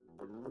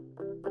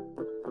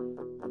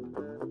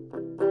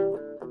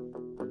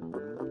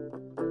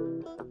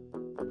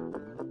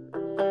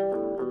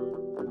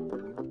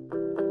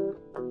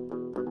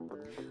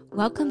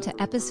Welcome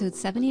to episode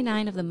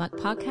 79 of the Muck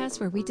Podcast,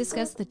 where we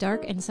discuss the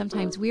dark and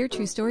sometimes weird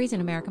true stories in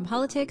American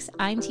politics.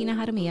 I'm Tina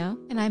Jaramillo.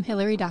 And I'm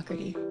Hillary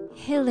Doherty.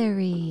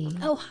 Hillary.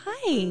 Oh,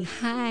 hi.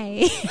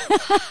 Hi.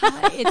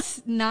 Hi. It's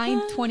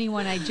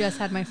 9:21. I just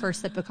had my first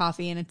sip of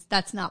coffee, and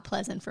that's not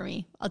pleasant for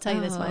me. I'll tell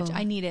you this much.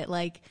 I need it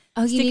like...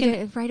 Oh, you need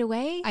it right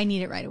away? I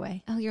need it right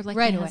away. Oh, you're like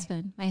right my away.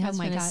 husband. My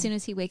husband, as soon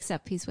as he wakes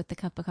up, he's with the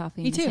cup of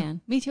coffee in his hand.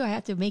 Me too. I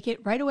have to make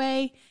it right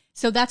away.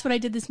 So that's what I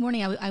did this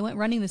morning. I went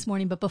running this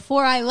morning, but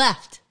before I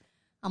left,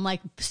 I'm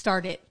like,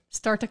 start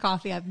the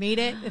coffee. I've made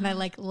it, and I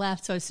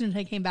left. So as soon as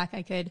I came back,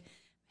 I could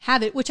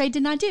have it, which I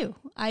did not do.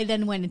 I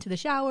then went into the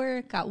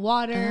shower, got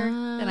water,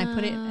 then I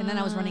put it, and then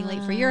I was running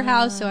late for your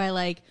house. So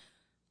I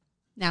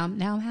now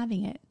I'm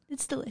having it.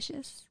 It's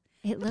delicious.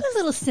 It looks a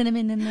little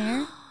cinnamon in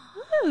there.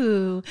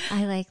 Ooh,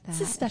 I like that.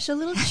 It's a special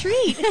little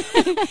treat.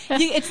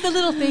 It's the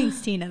little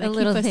things, Tina, that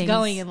keep us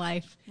going in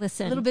life.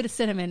 Listen, a little bit of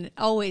cinnamon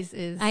always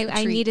is.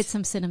 I needed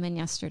some cinnamon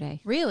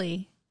yesterday.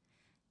 Really?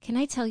 Can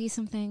I tell you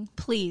something?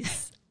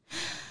 Please.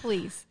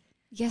 Please.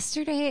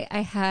 Yesterday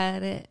I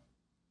had it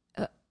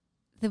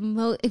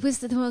was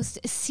the most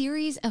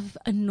series of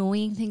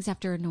annoying things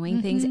after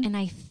annoying things, and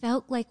I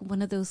felt like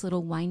one of those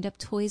little wind-up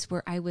toys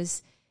where it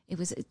was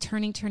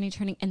turning,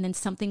 and then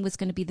something was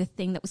going to be the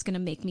thing that was going to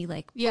make me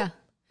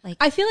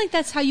I feel like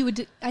that's how you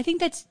would I think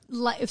that's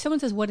if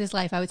someone says what is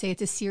life, I would say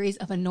it's a series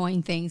of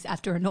annoying things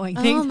after annoying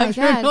things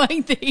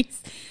annoying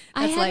things.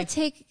 I had to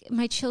take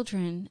my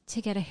children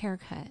to get a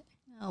haircut.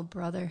 Oh,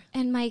 brother.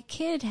 And my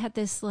kid had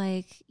this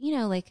they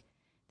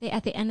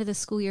at the end of the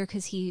school year,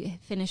 because he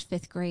finished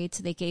 5th grade,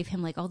 so they gave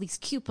him all these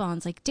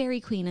coupons, like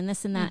Dairy Queen and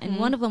this and that. And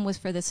one of them was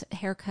for this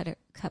haircut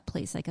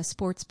place, like a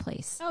sports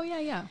place. Oh,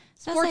 yeah.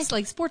 So sports,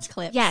 like sports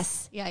clips.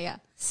 Yes. Yeah.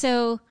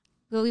 So,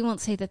 we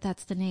won't say that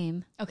that's the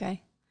name.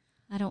 Okay.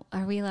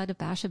 Are we allowed to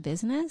bash a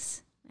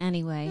business?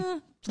 Anyway.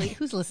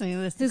 Who's listening to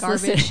this Who's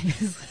garbage?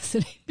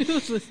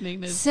 Who's listening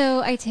to this?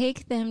 So I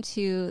take them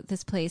to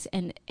this place,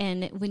 and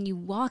when you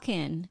walk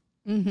in,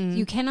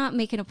 you cannot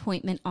make an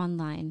appointment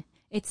online.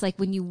 It's like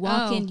when you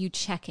walk in, you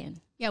check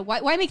in. Yeah,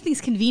 why make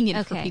things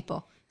convenient for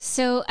people?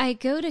 So I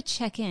go to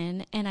check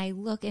in, and I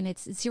look, and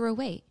it's 0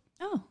 wait.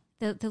 Oh.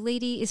 The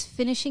lady is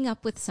finishing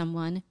up with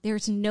someone.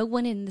 There's no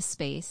one in the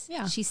space.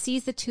 Yeah. She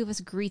sees the two of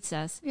us, greets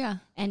us. Yeah.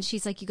 And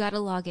she's like, you got to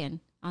log in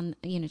on,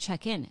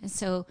 check in. And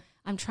so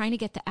I'm trying to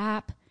get the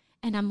app,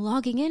 and I'm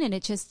logging in, and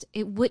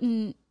it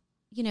wouldn't,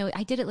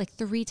 I did it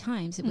 3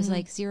 times. It was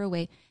 0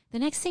 wait. The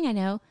next thing I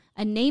know,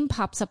 a name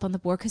pops up on the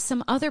board because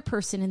some other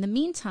person in the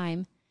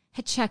meantime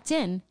had checked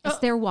in as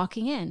they're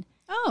walking in.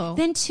 Oh.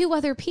 Then 2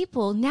 other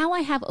people. Now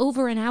I have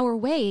over an hour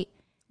wait.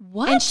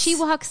 What? And she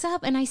walks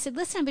up, and I said,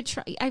 listen,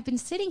 I've been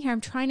sitting here.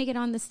 I'm trying to get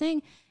on this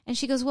thing. And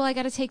she goes, well, I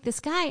got to take this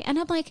guy. And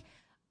I'm like,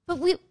 but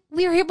we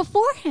were here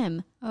before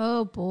him.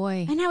 Oh,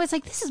 boy. And I was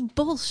like, this is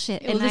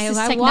bullshit. Well, and this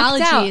I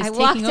technology walked out. is I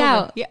walked taking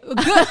out. Over. Yeah,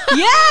 good.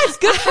 Yes,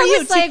 good for you. I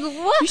was like,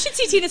 what? You should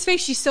see Tina's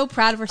face. She's so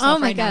proud of herself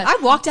my God. now. I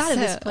walked out of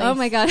this place. Oh,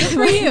 my God. Good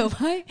for you.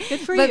 Good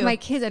for you. But my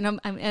kids, and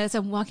as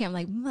I'm walking,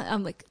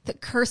 I'm like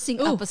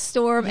cursing up a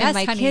storm. Yes, and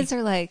my honey. kids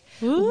are like,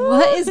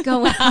 what is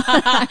going on?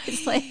 I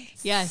was like,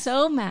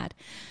 so mad.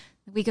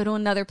 We go to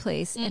another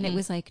place, and it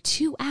was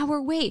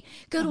 2-hour wait.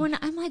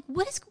 I'm like,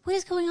 what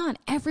is going on?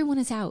 Everyone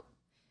is out.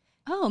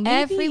 Oh,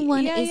 maybe.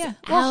 Everyone is out.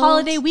 Well,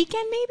 holiday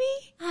weekend,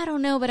 maybe? I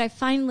don't know, but I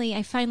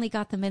finally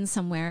got them in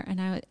somewhere,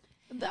 and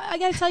I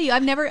got to tell you,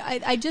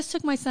 I just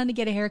took my son to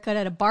get a haircut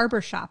at a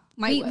barber shop.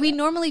 We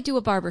normally do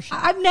a barber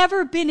shop. I've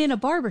never been in a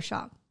barber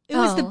shop. It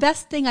was the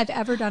best thing I've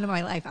ever done in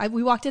my life.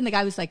 We walked in, the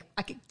guy was like,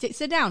 I could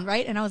sit down,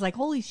 right? And I was like,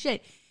 holy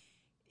shit.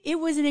 It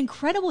was an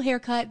incredible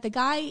haircut. The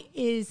guy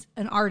is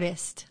an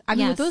artist. I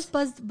mean, with those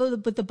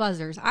with the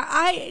buzzers,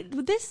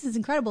 this is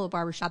incredible at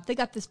barbershop. They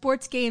got the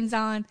sports games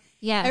on.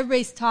 Yeah.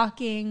 Everybody's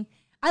talking.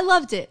 I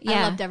loved it. Yeah.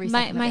 I loved every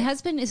second of it. My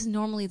husband is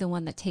normally the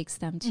one that takes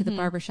them to the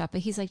barbershop,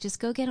 but he's like, just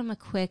go get them a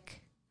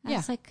quick. I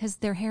was like, because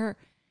their hair,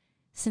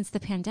 since the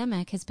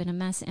pandemic, has been a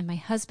mess, and my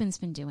husband's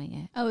been doing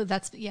it. Oh,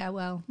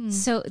 well.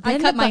 So I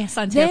cut my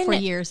son's hair for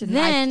years, and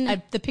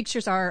then the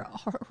pictures are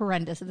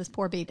horrendous of this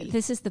poor baby.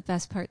 This is the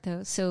best part,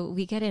 though. So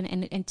we get in,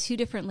 and 2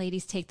 different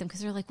ladies take them, because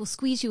they're like, we'll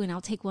squeeze you, and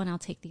I'll take one, I'll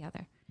take the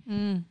other.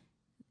 And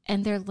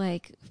they're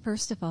like,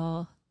 first of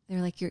all,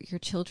 they're like, your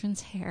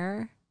children's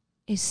hair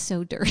is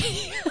so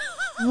dirty.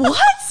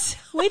 What?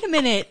 Wait a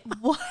minute.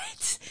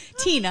 What?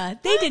 Tina,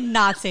 they did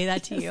not say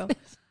that to you.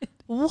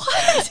 What?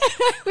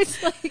 I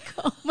was like,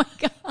 oh my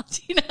God.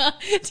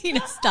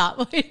 Tina,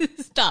 stop. Wait,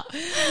 stop.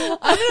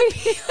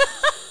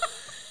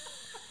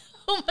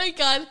 Oh my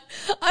God.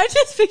 I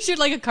just pictured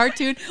a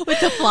cartoon with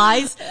the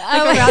flies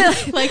around.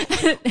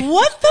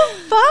 What the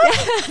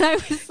fuck? I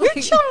was Your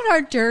children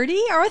are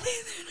dirty? Are they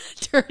not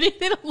dirty?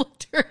 They don't look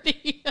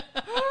dirty.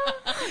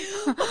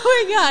 Oh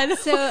my God.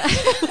 So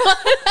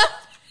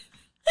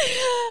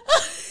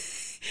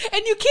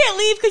and you can't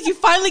leave because you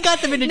finally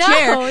got them in a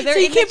chair. So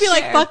you can't be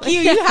like, fuck you.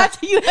 Yeah.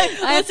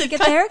 I have to get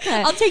the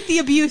haircut. I'll take the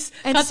abuse.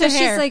 And cut so the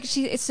hair.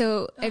 she's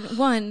like, and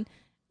one,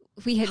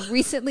 we had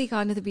recently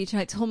gone to the beach,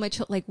 and I told my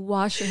children, like,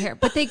 wash your hair.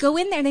 But they go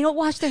in there and they don't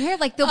wash their hair.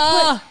 Like, they'll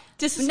put.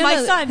 This is my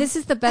son. This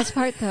is the best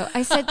part, though.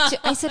 I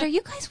said, are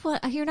you guys?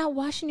 You're not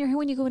washing your hair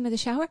when you go into the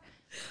shower?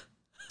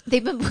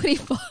 They've been putting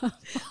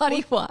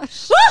body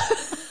wash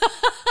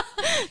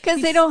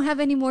because they don't have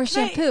any more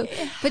shampoo.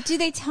 But do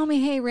they tell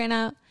me, hey,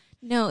 Rana?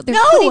 No, they're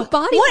putting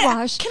body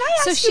wash. Can I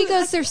ask so she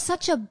goes, there's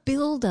such a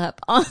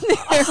buildup on there.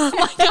 Oh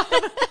my God,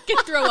 I can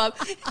throw up.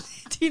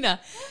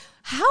 Tina,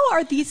 how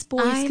are these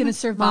boys going to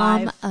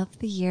survive? Mom of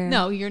the year.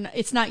 No, you're not.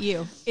 It's not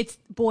you. It's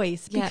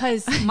boys. Yeah.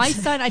 Because my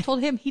son, I told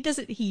him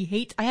he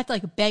hates, I have to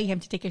like beg him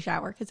to take a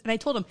shower. And I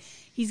told him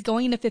he's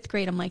going into 5th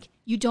grade. I'm like,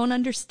 you don't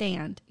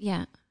understand.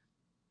 Yeah.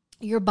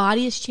 Your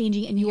body is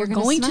changing and you're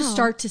going to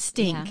start to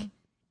stink. Yeah.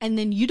 And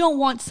then you don't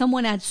want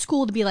someone at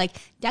school to be like,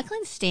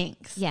 Declan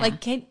stinks. Yeah. Like,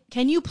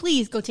 can you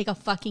please go take a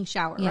fucking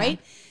shower, right?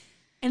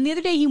 And the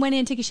other day he went in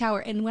and took a shower.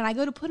 And when I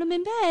go to put him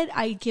in bed,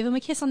 I give him a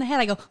kiss on the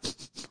head. I go,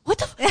 what?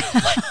 Did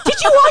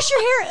you wash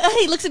your hair?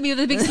 He looks at me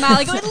with a big smile.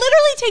 I go, it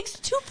literally takes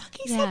 2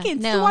 fucking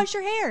seconds to wash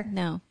your hair.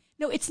 No,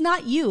 it's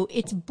not you.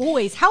 It's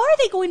boys. How are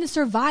they going to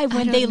survive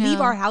when they leave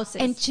our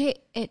houses?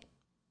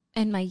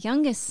 And my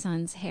youngest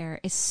son's hair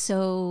is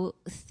so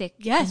thick.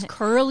 Yes,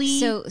 curly.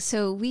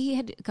 So we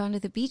had gone to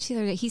the beach the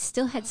other day. He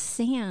still had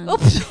sand.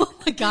 Oh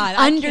my God.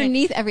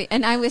 Underneath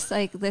and I was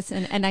like,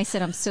 listen, and I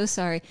said, I'm so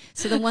sorry.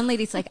 So the one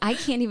lady's like, I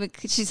can't even,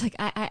 she's like,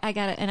 I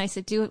got it. And I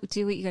said, do what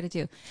you got to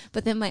do.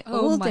 But then my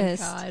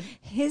oldest,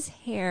 his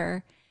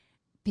hair,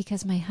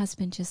 because my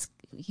husband just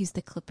used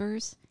the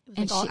clippers.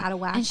 And all out of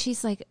whack. And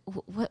she's like,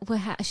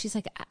 she's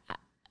like,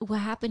 what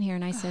happened here?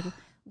 And I said,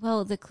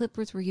 well, the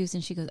clippers were used,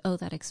 and she goes, oh,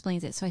 that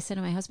explains it. So I said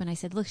to my husband, I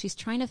said, look, she's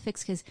trying to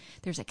fix because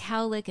there's a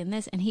cowlick and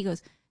this. And he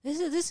goes, this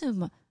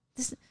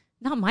is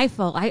not my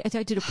fault. I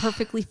did a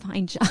perfectly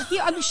fine job.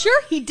 I'm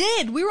sure he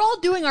did. We were all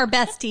doing our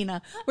best, Tina.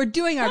 We're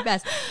doing our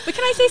best. But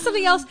can I say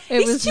something else?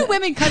 These two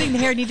women cutting the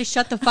hair need to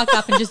shut the fuck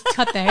up and just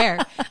cut the hair.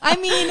 I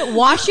mean,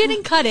 wash it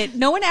and cut it.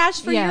 No one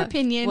asked for your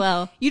opinion.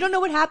 Well, you don't know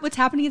what's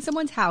happening in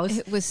someone's house.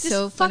 It was just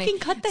so funny. Fucking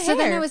cut the hair. So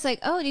then I was like,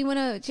 oh, do you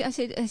want to? I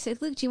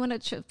said, Luke, do you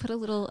want to put a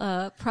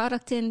little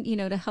product in,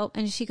 to help?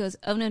 And she goes,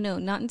 oh no,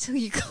 not until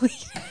you clean.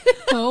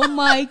 Oh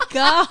my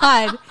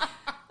God.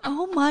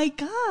 Oh my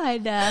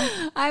God.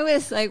 I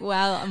was like,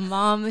 wow, a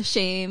mom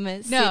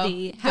shame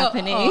city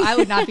happening. Oh, I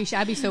would not be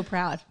I'd be so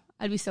proud.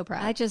 I'd be so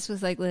proud. I just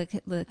was like,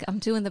 look, I'm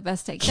doing the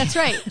best I can. That's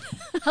right.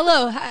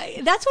 Hello.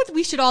 That's what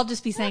we should all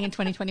just be saying in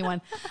 2021.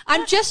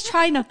 I'm just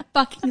trying to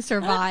fucking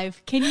survive.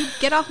 Can you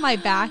get off my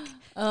back?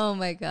 Oh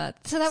my God.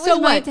 So that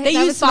was my day. They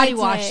use body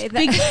wash.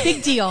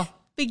 Big deal.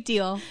 Big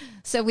deal.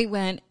 So we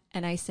went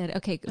and I said,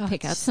 okay, go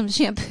pick out some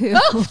shampoo.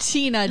 Oh,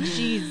 Tina,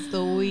 jeez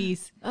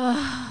Louise.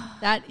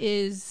 That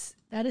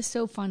is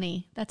so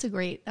funny. That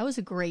was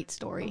a great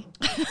story.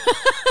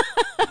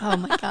 Oh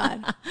my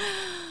God.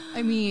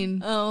 I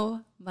mean,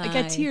 I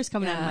got tears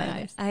coming out of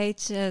my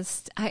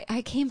eyes.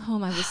 I came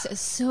home. I was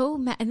so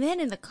mad. And then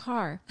in the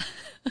car.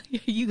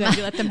 You got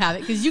to let them have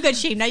it because you got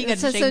shamed. Now you got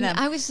to shame them.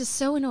 I was just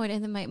so annoyed.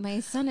 And then my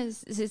son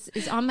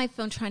is on my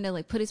phone trying to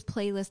like put his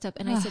playlist up.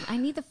 And I said, I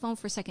need the phone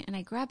for a second. And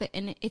I grab it.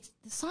 And it's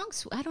the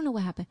songs. I don't know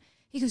what happened.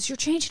 He goes, you're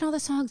changing all the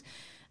songs.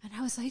 And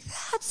I was like,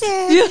 that's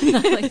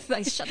it.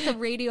 I shut the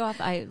radio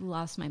off. I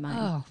lost my mind.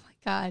 Oh my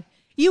God.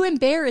 You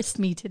embarrassed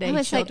me today. I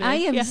was like, I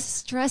am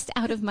stressed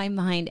out of my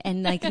mind.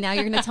 And like, now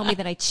you're going to tell me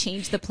that I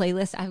changed the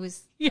playlist. I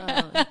was,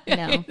 no.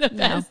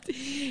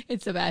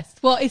 It's the best.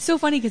 Well, it's so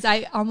funny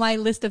because on my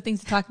list of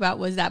things to talk about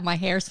was that my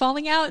hair's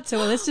falling out. So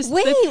let's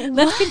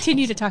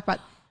continue to talk about,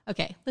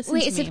 okay.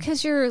 Wait, is it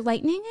because you're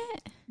lightening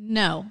it?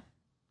 No.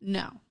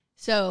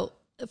 So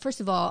first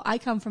of all, I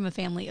come from a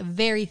family of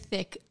very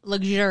thick,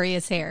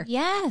 luxurious hair.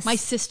 Yes. My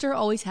sister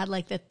always had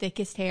like the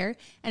thickest hair.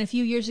 And a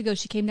few years ago,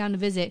 she came down to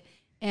visit.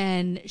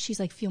 And she's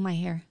like, feel my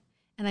hair.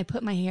 And I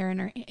put my hair in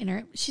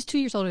her, she's 2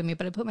 years older than me,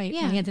 but I put my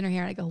hands in her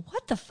hair and I go,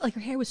 what the like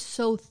her hair was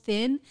so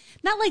thin.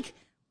 Not like,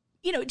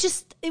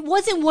 just, it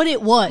wasn't what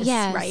it was.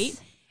 Yes. Right.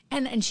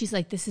 And she's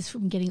like, this is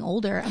from getting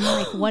older. I'm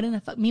like, what in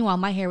the fuck? Meanwhile,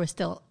 my hair was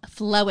still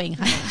flowing,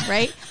 honey,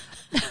 right?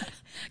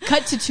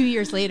 Cut to 2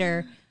 years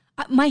later.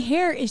 My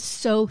hair is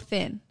so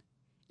thin.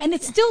 And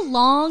it's still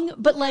long,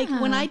 but like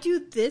when I do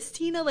this,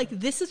 Tina, like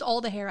this is all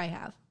the hair I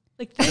have.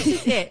 Like this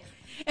is it.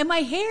 And my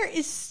hair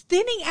is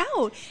thinning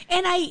out.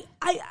 And I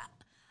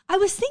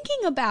was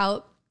thinking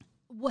about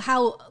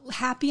how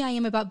happy I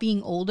am about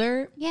being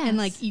older. Yes. And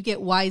like you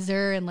get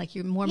wiser and like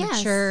you're more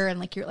mature and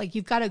like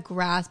you've got a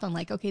grasp on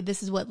like, okay,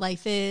 this is what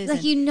life is.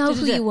 Like you know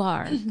who you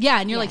are. Yeah.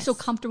 And you're like so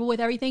comfortable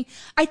with everything.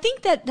 I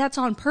think that that's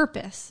on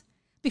purpose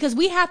because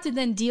we have to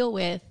then deal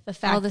with the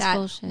fact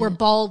that we're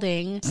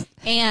balding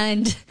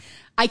and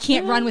I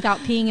can't run without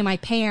peeing in my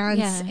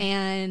pants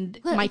and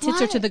my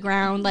tits are to the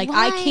ground. Like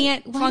I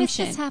can't function. Why does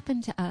this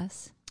happen to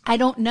us? I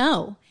don't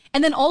know.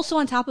 And then also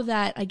on top of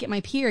that, I get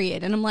my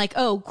period and I'm like,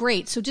 oh,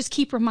 great. So just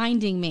keep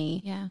reminding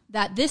me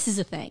that this is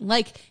a thing.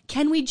 Like,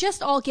 can we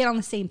just all get on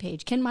the same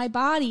page? Can my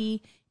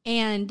body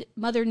and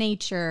Mother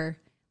Nature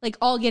like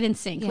all get in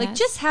sync? Yes. Like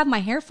just have my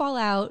hair fall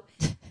out.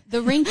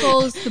 the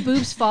wrinkles, the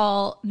boobs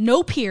fall,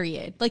 no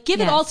period. Like, give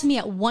it Yes. all to me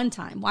at one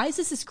time. Why is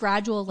this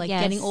gradual, like,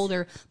 Yes. getting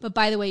older? But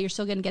by the way, you're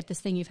still going to get this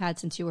thing you've had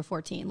since you were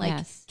 14. Like,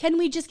 Yes. can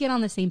we just get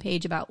on the same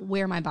page about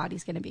where my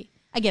body's going to be?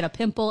 I get a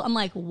pimple. I'm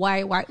like,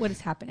 why, what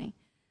is happening?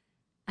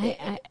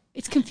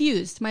 It's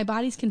confused. My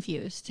body's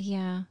confused.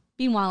 Yeah.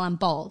 Meanwhile, I'm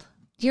bald.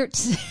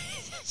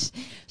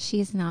 She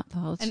is not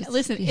bald. And She's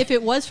listen, beautiful. if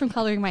it was from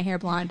coloring my hair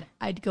blonde,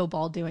 I'd go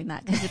bald doing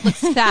that because it looks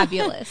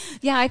fabulous.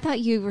 Yeah, I thought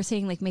you were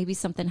saying like maybe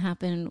something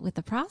happened with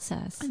the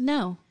process.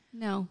 No.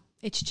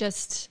 It's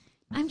just,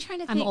 I'm trying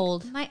to think. I'm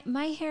old.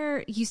 My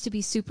hair used to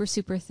be super,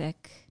 super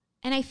thick.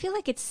 And I feel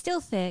like it's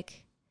still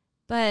thick,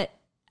 but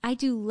I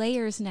do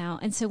layers now.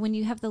 And so when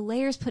you have the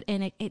layers put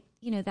in it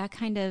that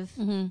kind of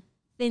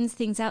thins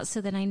things out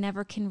so that I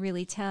never can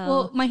really tell.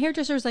 Well, my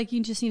hairdresser was like,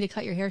 you just need to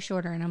cut your hair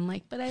shorter. And I'm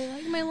like, but I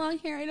like my long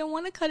hair. I don't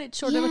want to cut it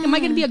shorter. Like, am I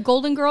going to be a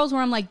Golden Girls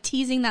where I'm like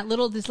teasing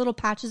these little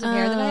patches of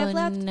hair that I have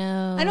left?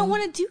 No. I don't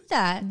want to do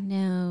that.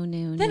 No.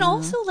 Then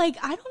also, like,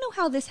 I don't know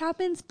how this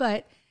happens,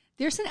 but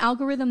there's an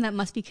algorithm that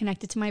must be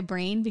connected to my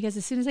brain because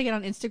as soon as I get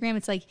on Instagram,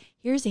 it's like,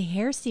 here's a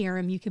hair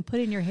serum you can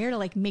put in your hair to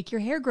like make your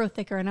hair grow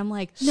thicker. And I'm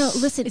like, no,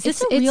 listen, is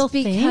this a real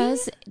thing?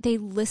 Because they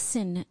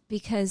listen,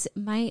 because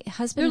my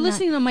husband They're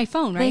listening on my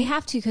phone, right? They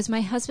have to, because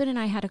my husband and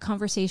I had a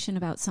conversation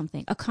about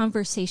something. I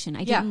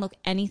didn't look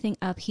anything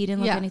up. He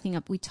didn't look anything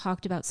up. We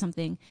talked about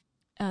something.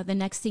 The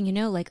next thing you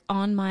know, like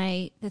on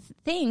the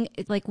thing,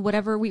 like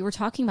whatever we were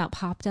talking about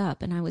popped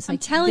up. And I was like,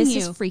 this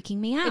is freaking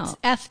me out. It's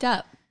effed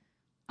up.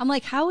 I'm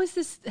like, how is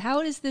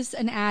this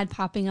an ad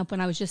popping up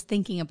when I was just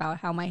thinking about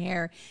how my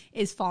hair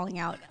is falling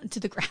out to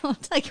the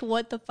ground? Like,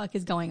 what the fuck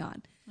is going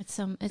on?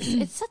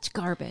 It's such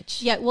garbage.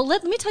 Yeah, well,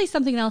 let me tell you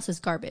something else is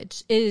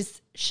garbage. Is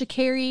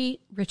Sha'Carri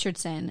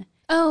Richardson.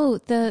 Oh,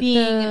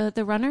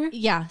 the runner?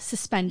 Yeah,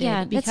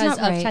 suspended because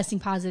of testing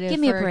positive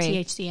for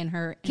THC in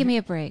her. Give me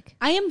a break.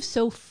 I am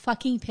so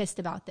fucking pissed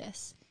about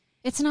this.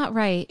 It's not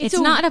right. It's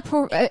not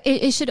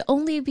it should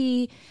only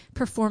be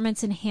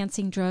performance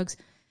enhancing drugs.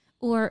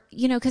 Or,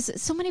 because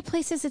so many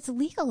places it's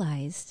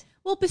legalized.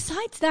 Well,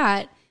 besides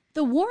that,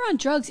 the war on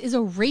drugs is a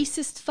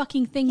racist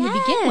fucking thing to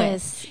begin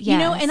with.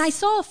 Yes. And I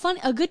saw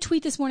a good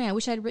tweet this morning. I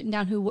wish I had written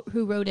down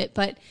who wrote it,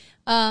 but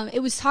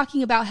it was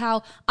talking about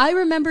how I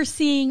remember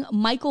seeing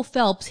Michael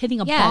Phelps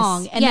hitting a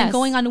bong and then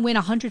going on to win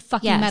 100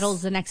 fucking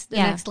medals the next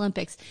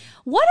Olympics.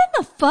 What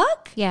in the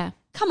fuck? Yeah.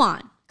 Come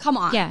on.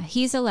 Yeah,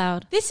 he's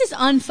allowed. This is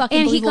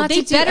unfucking believable.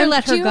 They better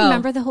let her go. Do you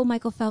remember the whole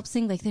Michael Phelps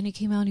thing? Like, then he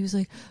came out and he was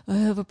like, I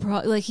have a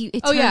problem. Like,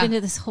 it turned into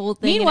this whole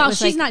thing. Meanwhile,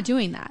 she's not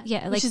doing that.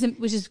 Yeah. Which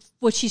is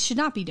what she should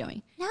not be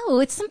doing. No,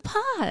 it's some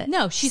pot.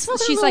 No, she's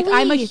like,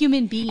 I'm a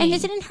human being.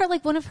 And didn't her,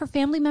 like, one of her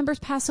family members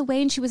pass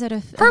away and she was at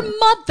her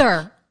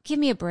mother. Give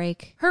me a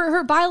break.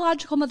 Her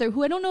biological mother,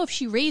 who I don't know if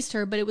she raised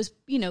her, but it was,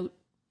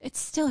 it's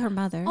still her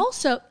mother.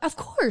 Also, of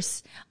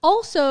course.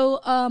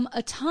 Also,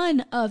 a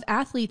ton of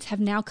athletes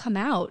have now come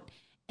out.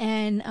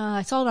 And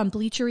I saw it on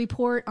Bleacher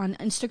Report on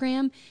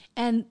Instagram,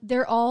 and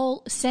they're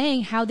all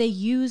saying how they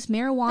use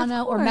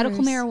marijuana or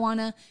medical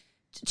marijuana.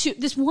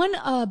 This one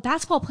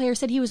basketball player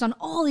said he was on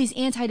all these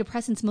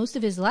antidepressants most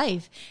of his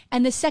life,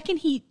 and the second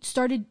he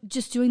started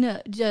just doing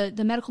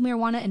the medical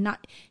marijuana, and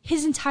not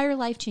his entire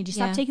life changed. He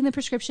stopped taking the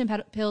prescription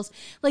pills.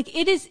 Like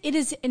it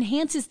is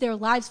enhances their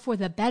lives for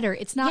the better.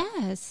 It's not.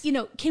 Yes.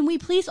 Can we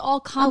please all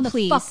calm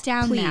the fuck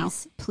down now?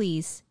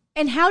 Please.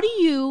 And how do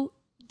you?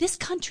 This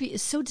country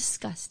is so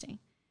disgusting.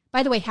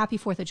 By the way, happy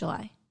 4th of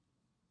July.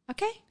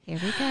 Okay? Here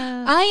we go.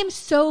 I am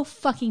so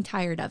fucking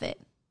tired of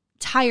it.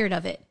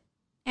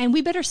 And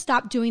we better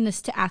stop doing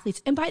this to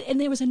athletes. And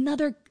there was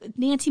another,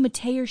 Nancy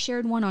Mateer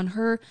shared one on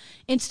her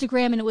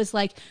Instagram, and it was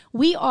like,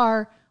 we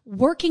are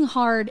working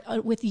hard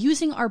with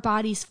using our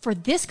bodies for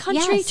this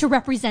country to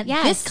represent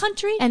this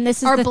country. And this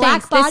is our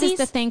black bodies. This is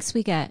the thanks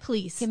we get.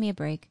 Please. Give me a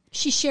break.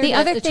 She shared the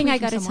other thing I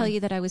got to tell you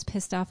that I was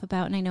pissed off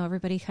about, and I know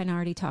everybody kind of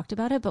already talked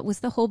about it, but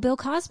was the whole Bill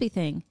Cosby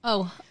thing.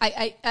 Oh,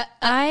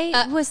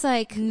 I was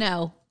like,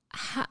 no.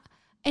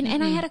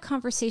 And I had a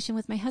conversation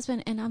with my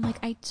husband, and I'm like,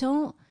 I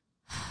don't,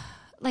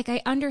 like,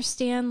 I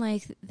understand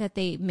like that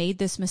they made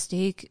this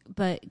mistake,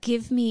 but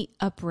give me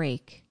a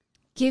break.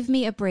 Give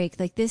me a break.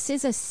 Like, this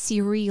is a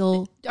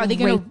serial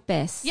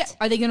rapist. Yeah.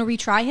 Are they going to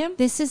retry him?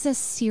 This is a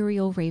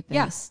serial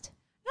rapist.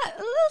 Yeah.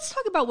 Let's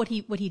talk about what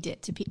he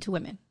did to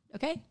women.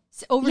 Okay.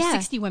 Over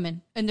 60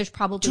 women. And there's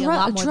probably a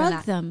lot more than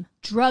that.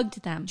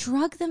 Drugged them.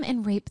 Drug them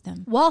and raped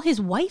them. While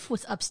his wife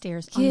was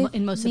upstairs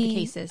in most of the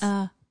cases.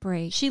 A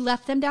break. She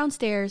left them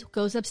downstairs,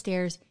 goes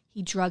upstairs.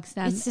 He drugs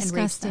them it's and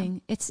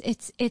disgusting. rapes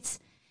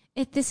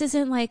them. This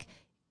isn't like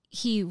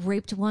he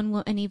raped one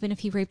woman, and even if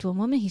he raped one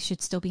woman, he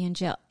should still be in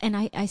jail. And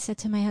I said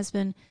to my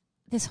husband,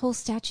 this whole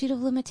statute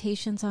of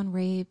limitations on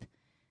rape,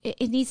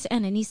 it needs to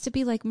end. It needs to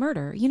be like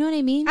murder. You know what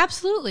I mean?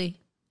 Absolutely.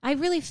 I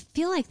really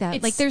feel like that.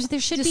 It's like there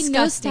should be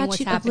no disgusting what's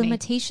statute of happening.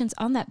 limitations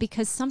on that,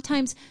 because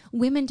sometimes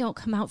women don't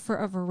come out for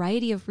a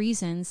variety of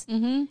reasons.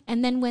 Mm-hmm.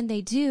 And then when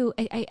they do,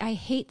 I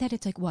hate that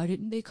it's like, why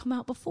didn't they come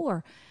out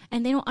before?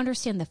 And they don't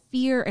understand the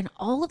fear and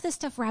all of this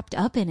stuff wrapped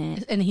up in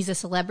it. And he's a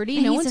celebrity.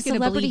 And no he's one's a going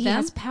to celebrity. believe He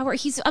them. has power.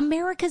 He's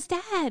America's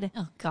dad.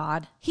 Oh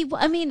God.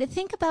 I mean,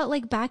 think about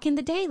like back in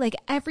the day, like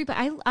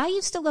everybody, I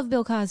used to love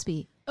Bill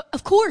Cosby.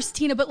 Of course,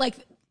 Tina, but like,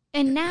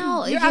 And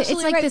now you're it's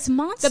absolutely like right. this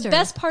monster. The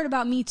best part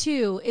about Me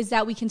Too is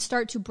that we can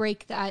start to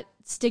break that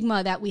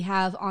stigma that we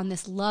have on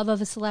this love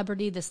of a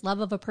celebrity, this love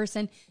of a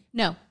person.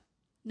 No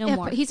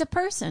more. He's a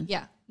person.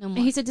 Yeah, no more.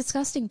 And he's a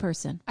disgusting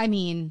person. I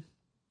mean,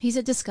 He's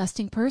a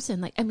disgusting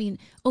person. Like, I mean,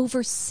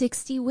 over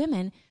 60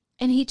 women,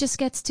 and he just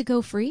gets to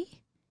go free.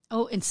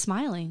 oh, and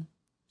smiling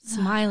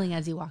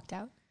as he walked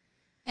out.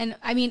 And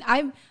I mean,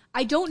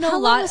 I don't know How a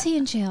lot. long was he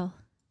in jail?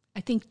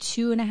 I think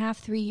 2.5,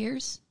 3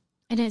 years.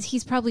 And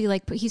he's probably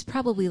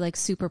like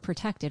super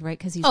protected, right?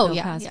 Because he's Oh, Bill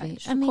yeah, Cosby.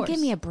 yeah, I mean, of give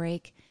course. me a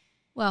break.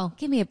 Well,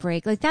 Give me a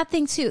break. Like that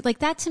thing too. Like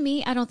that to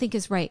me, I don't think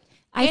is right.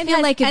 I And feel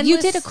has like if you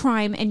did a endless-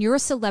 crime and you're a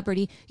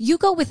celebrity, you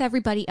go with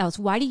everybody else.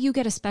 Why do you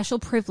get a special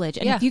privilege?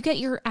 And Yeah. if you get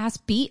your ass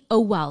beat, oh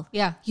well.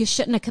 Yeah. You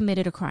shouldn't have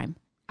committed a crime.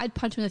 I'd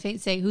punch him in the face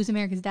and say, "Who's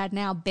America's dad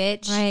now,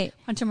 bitch?" Right.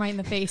 Punch him right in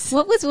the face.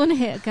 What was one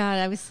hit? God,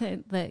 I was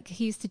saying, like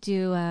he used to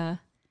do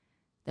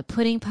the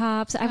pudding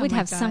pops. I Oh would my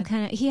have some God.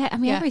 kind of. He had, I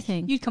mean, Yeah.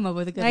 everything. You'd come up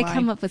with a good I line.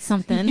 come up with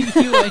something. You would.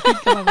 You'd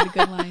come up with a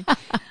good line.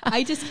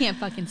 I just can't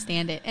fucking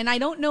stand it. And I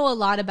don't know a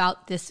lot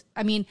about this.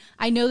 I mean,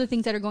 I know the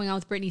things that are going on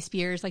with Britney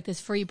Spears, like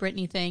this Free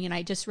Britney thing. And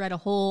I just read a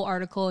whole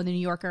article in the New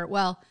Yorker.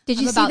 Well, Did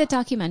you I'm see about- the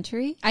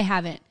documentary? I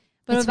haven't.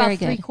 But It's about very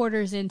good.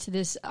 3/4 into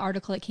this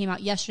article that came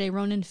out yesterday,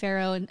 Ronan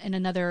Farrow and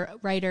another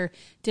writer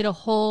did a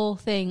whole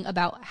thing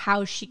about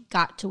how she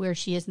got to where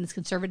she is in this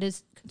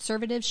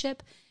conservativeship.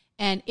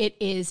 And it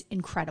is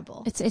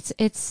incredible. It's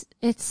terrible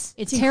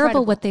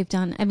incredible. what they've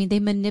done. I mean, they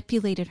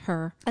manipulated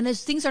her. And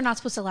those things are not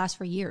supposed to last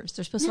for years.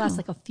 They're supposed to last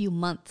like a few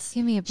months.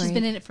 Give me a She's break.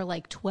 been in it for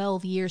like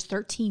 12 years,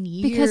 13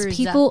 years. Because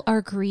people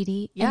are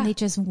greedy Yeah. and they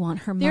just want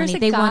her There's money.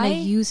 a They want to guy-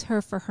 use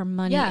her for her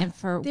money Yeah. and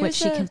for what There's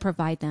she a- can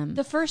provide them.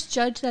 The first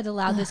judge that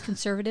allowed this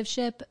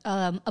conservativeship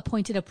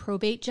appointed a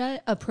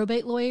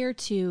probate lawyer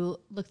to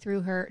look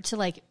through her, to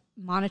like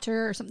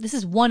monitor or something. This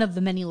is one of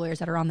the many lawyers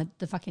that are on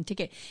the fucking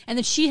ticket. And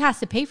then she has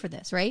to pay for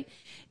this, right?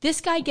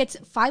 This guy gets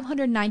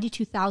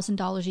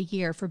 $592,000 a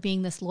year for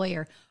being this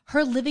lawyer.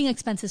 Her living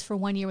expenses for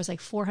 1 year was like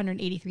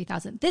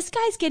 $483,000. This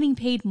guy's getting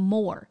paid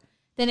more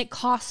than it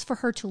costs for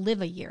her to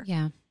live a year.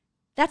 yeah.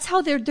 That's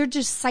how they're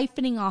just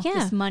siphoning off Yeah.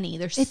 this money.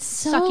 They're It's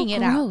so sucking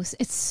it out. gross.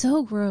 It's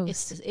so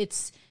gross.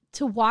 It's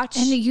to watch.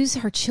 And to use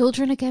her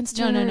children against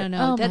her. No.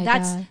 Oh, my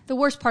That's God. the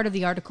worst part of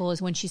the article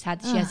is when she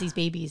has these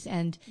babies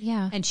and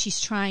Yeah. and she's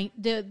trying.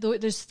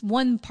 There's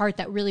one part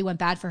that really went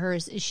bad for her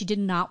is she did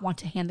not want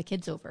to hand the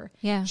kids over.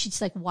 Yeah.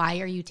 She's like, why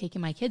are you taking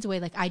my kids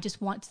away? Like I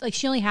just want, like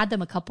she only had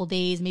them a couple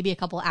days, maybe a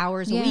couple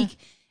hours a Yeah. week,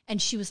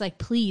 and she was like,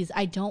 please,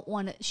 I don't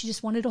want to. She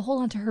just wanted to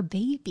hold on to her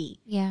baby.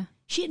 Yeah.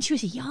 She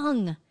was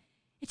young.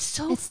 It's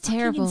so It's fucking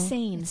terrible.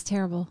 insane. It's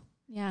terrible.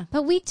 Yeah.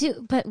 But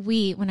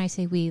when I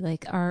say we,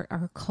 like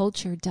our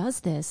culture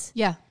does this.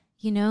 Yeah.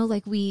 You know,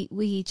 like we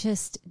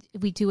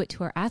do it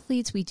to our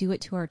athletes. We do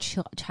it to our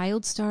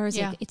child stars.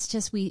 Yeah. Like it's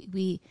just,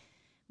 we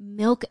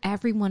milk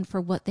everyone for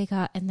what they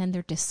got and then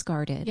they're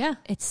discarded. Yeah.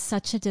 It's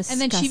such a And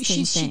disgusting then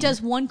she thing.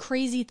 does one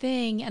crazy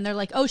thing and they're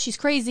like, oh, she's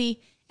crazy.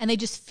 And they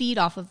just feed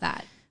off of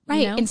that.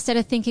 Right. You know? Instead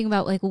of thinking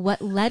about like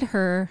what led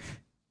her.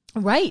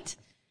 Right.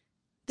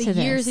 The To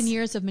years this. and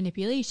years of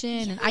manipulation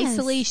and Yes.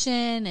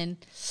 isolation and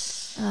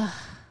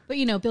but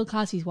you know, Bill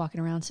Cosby's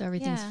walking around, so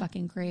everything's Yeah.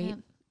 fucking great.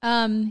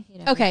 Yeah.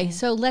 Okay, everything.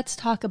 so let's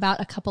talk about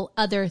a couple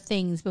other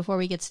things before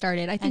we get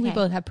started. I think we Okay.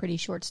 both have pretty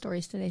short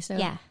stories today, so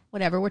Yeah.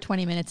 whatever. We're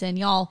 20 minutes in.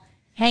 Y'all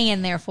hang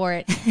in there for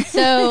it.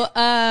 So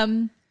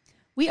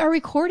we are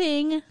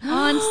recording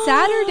on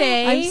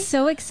Saturday. I'm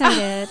so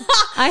excited.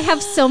 I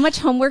have so much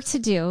homework to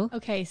do.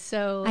 Okay,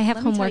 so I have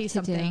let me tell homework you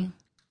to do. something.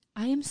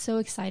 I am so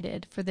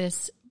excited for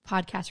this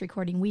podcast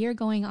recording. We are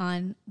going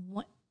on.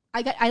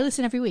 I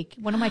listen every week.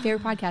 One of my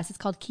favorite podcasts. It's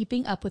called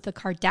Keeping Up with the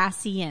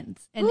Kardashians,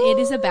 and it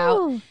is about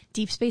Ooh.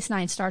 Deep Space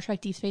Nine, Star Trek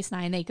Deep Space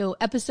Nine. They go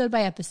episode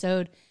by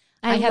episode.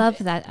 I have love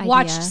that idea.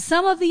 Watched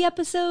some of the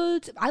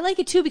episodes. I like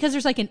it too because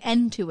there's like an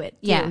end to it.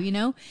 Too, Yeah. you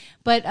know.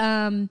 But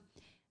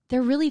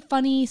they're really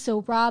funny.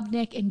 So Rob,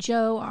 Nick, and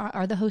Joe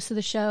are the hosts of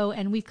the show,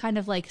 and we've kind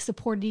of like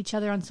supported each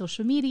other on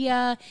social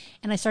media.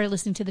 And I started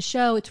listening to the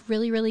show. It's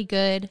really, really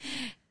good.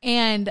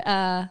 And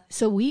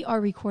so we are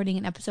recording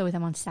an episode with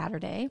them on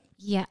Saturday.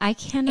 Yeah, I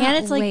cannot And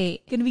it's like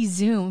wait. going to be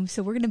Zoom,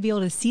 so we're going to be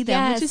able to see them,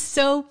 Yes. which is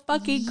so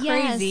fucking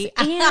crazy.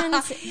 And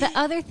the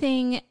other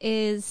thing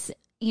is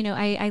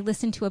I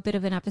listened to a bit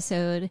of an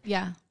episode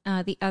Yeah.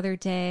 The other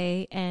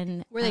day,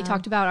 and Where they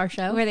talked about our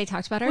show. Where they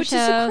talked about our Which show.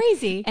 is so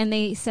crazy. And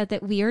they said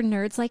that we are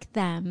nerds like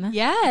them.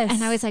 Yes.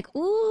 And I was like,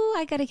 ooh,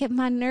 I got to get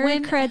my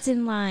nerd creds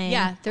in line.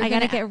 Yeah. I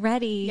got to get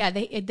ready. Yeah.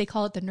 They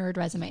call it the nerd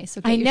resume.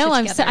 So I know.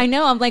 I'm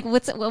like,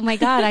 oh my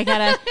God, I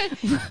got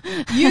to.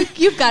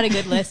 You've got a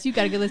good list. You've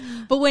got a good list.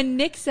 But when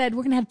Nick said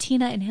we're going to have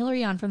Tina and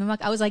Hillary on from the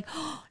Muck, I was like,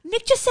 oh,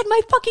 Nick just said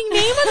my fucking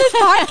name on this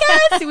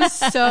podcast. It was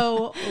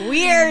so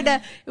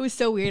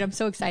weird. I'm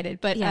so excited.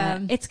 But yeah,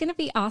 it's going to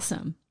be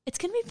awesome. It's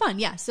going to be fun.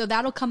 Yeah. So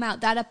that'll come out.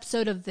 That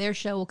episode of their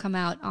show will come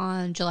out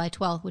on July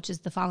 12th, which is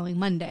the following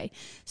Monday.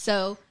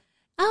 So.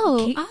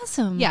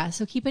 Awesome. Yeah.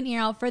 So keep an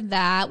ear out for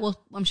that.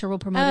 I'm sure we'll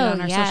promote it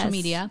on our social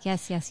media.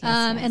 Yes.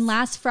 And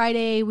last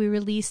Friday we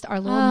released our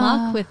little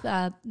muck with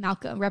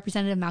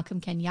Representative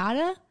Malcolm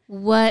Kenyatta.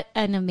 What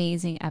an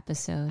amazing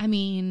episode. I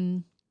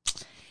mean,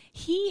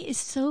 he is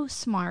so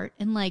smart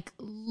and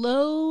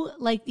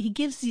he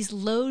gives these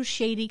low,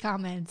 shady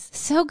comments.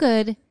 So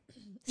good.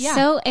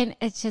 Yeah. And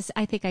it's just,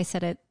 I think I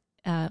said it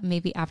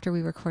maybe after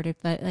we recorded,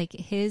 but like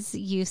his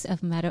use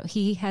of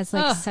he has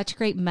such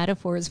great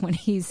metaphors when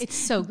it's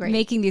so great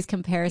making these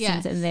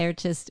comparisons, and they're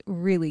just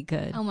really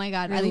good. Oh my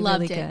God. Really, I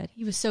loved really it. Good.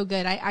 He was so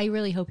good. I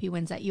really hope he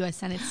wins that U.S.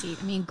 Senate seat.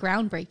 I mean,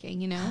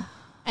 groundbreaking,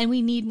 and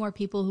we need more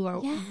people who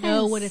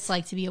know what it's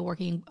like to be a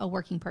working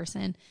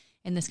person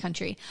in this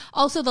country.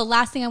 Also, the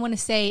last thing I want to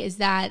say is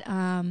that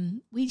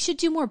we should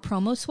do more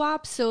promo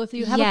swaps. So if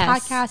you have a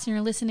podcast and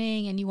you're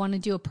listening and you want to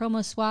do a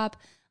promo swap,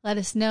 let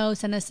us know.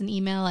 Send us an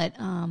email at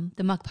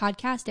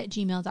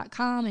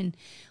themuckpodcast@gmail.com, and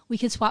we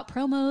can swap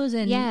promos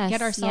and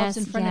get ourselves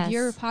in front of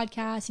your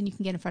podcast, and you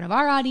can get in front of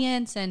our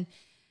audience and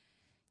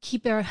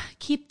keep the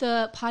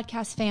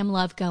podcast fam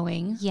love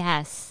going.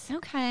 Yes.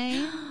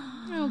 Okay.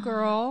 Oh,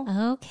 girl.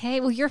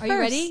 Okay. Well, you're first. Are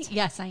you ready?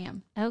 Yes, I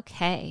am.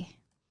 Okay.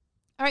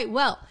 All right.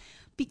 Well,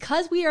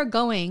 because we are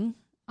going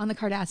on the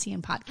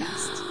Kardashian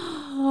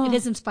podcast, it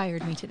has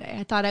inspired me today.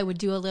 I thought I would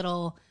do a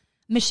little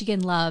Michigan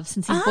love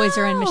since these boys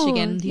are in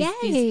Michigan.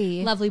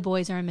 These lovely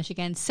boys are in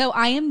Michigan. So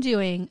I am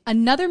doing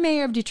another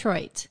mayor of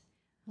Detroit.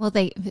 Well,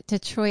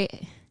 Detroit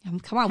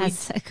come on,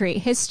 has a great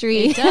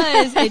history.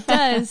 It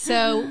does.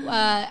 So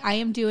I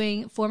am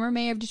doing former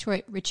mayor of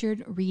Detroit,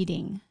 Richard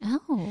Reading.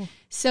 Oh.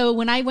 So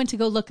when I went to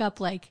go look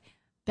up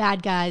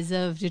bad guys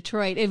of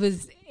Detroit, it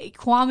was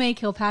Kwame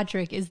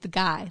Kilpatrick is the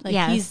guy.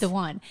 He's the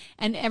one.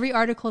 And every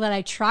article that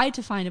I tried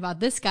to find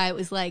about this guy, it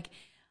was like,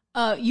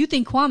 you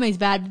think Kwame's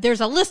bad?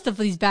 There's a list of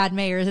these bad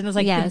mayors. And it was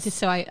like,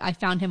 so I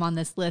found him on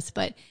this list,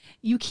 but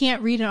you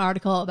can't read an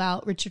article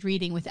about Richard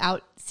Reading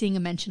without seeing a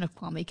mention of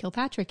Kwame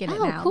Kilpatrick in it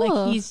now.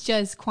 Cool. He's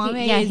just,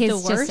 Kwame is the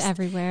worst. Just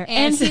everywhere.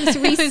 And he's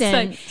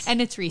recent.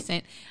 It's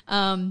recent.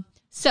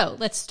 So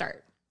let's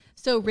start.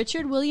 So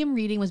Richard William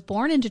Reading was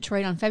born in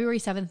Detroit on February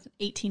 7th,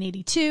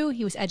 1882.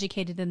 He was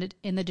educated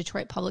in the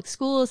Detroit public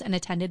schools and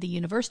attended the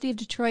University of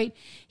Detroit.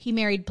 He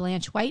married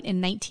Blanche White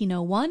in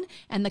 1901,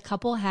 and the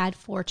couple had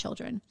 4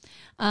 children.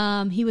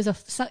 He was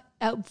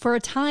for a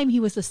time, he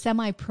was a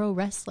semi-pro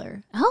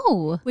wrestler.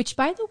 Oh. Which,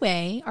 by the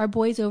way, our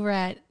boys over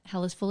at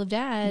Hell is Full of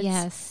Dads,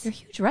 yes, they're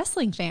huge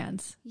wrestling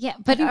fans. Yeah,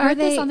 but have you heard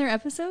this on their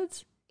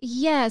episodes?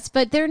 Yes,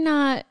 but they're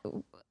not...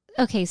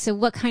 Okay, so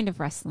what kind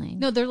of wrestling?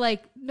 No, they're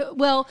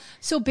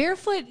so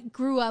Barefoot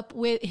grew up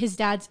with his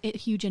dad's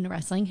huge into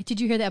wrestling. Did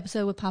you hear the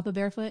episode with Papa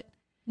Barefoot?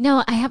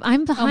 No, I have.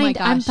 I'm behind. Oh my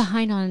gosh. I'm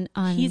behind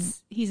on.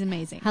 He's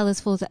amazing. Hell is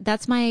Full.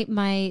 That's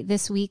my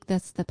this week.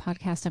 That's the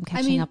podcast I'm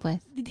catching up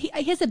with. He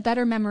has a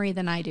better memory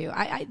than I do.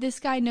 This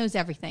guy knows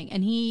everything,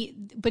 and he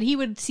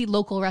would see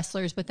local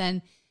wrestlers, but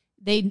then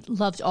they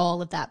loved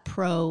all of that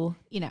pro,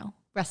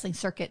 wrestling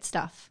circuit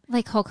stuff,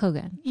 like Hulk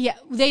Hogan. Yeah,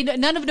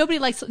 nobody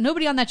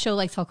on that show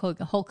likes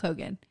Hulk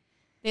Hogan.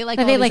 They like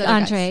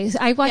Andre. Guys.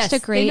 I watched a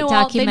great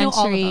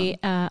documentary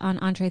on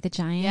Andre the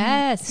Giant.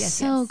 Yes,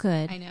 so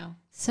good. I know,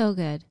 so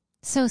good.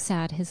 So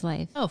sad his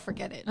life. Oh,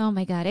 forget it. Oh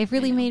my God, it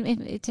really made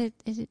it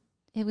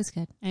was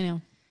good. I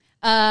know.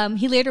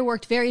 He later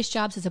worked various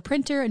jobs as a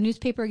printer, a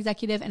newspaper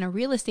executive, and a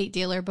real estate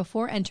dealer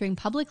before entering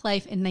public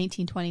life in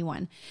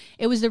 1921.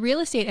 It was at the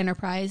real estate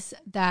enterprise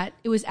that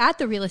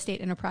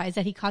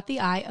he caught the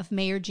eye of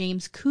Mayor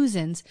James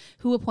Couzens,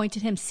 who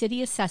appointed him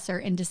city assessor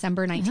in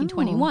December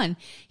 1921.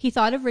 Oh. He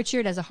thought of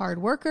Richard as a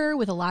hard worker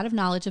with a lot of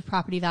knowledge of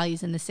property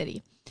values in the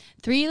city.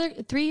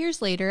 3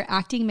 years later,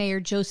 acting Mayor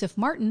Joseph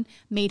Martin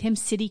made him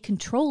city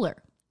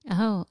controller.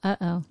 Oh,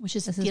 which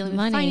is dealing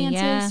with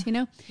finances,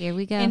 Here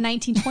we go. In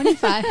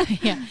 1925,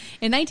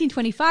 In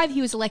 1925,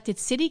 he was elected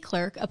city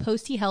clerk, a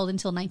post he held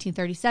until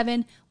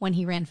 1937 when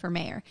he ran for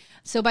mayor.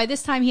 So by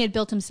this time, he had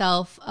built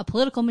himself a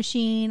political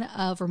machine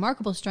of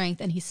remarkable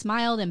strength, and he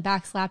smiled and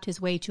backslapped his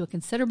way to a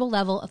considerable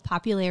level of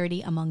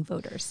popularity among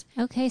voters.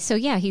 Okay, so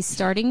he's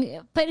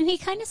starting, but he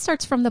kind of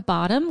starts from the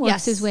bottom,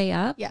 works his way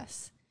up.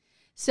 Yes.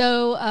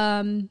 So,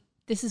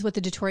 this is what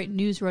the Detroit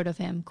News wrote of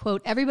him.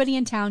 Quote, everybody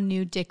in town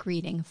knew Dick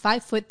Reading,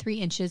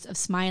 5'3" of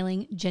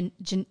smiling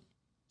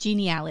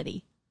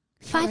geniality.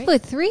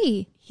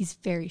 5'3"? He's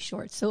very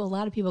short. So a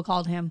lot of people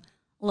called him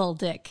Little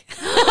Dick.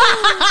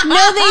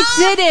 No,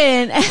 they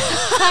didn't.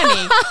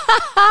 Honey,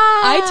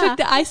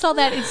 I saw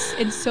that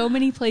in so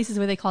many places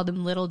where they called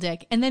him Little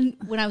Dick. And then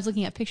when I was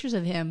looking at pictures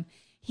of him,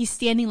 he's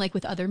standing like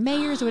with other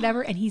mayors or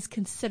whatever, and he's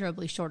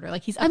considerably shorter.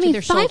 Like he's up to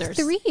their shoulders.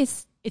 5'3"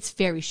 is, it's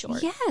very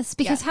short. yes,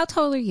 because how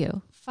tall are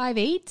you?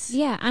 5'8".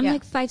 Yeah, I'm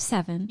like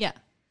 5'7". Yeah.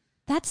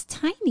 That's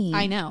tiny.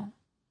 I know.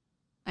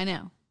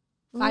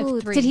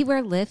 5'3". Did he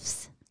wear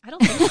lifts? I don't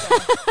think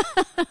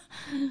so.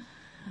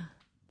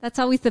 That's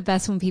always the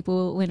best when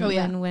people when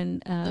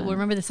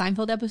remember the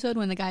Seinfeld episode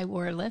when the guy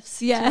wore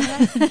lifts? Yeah.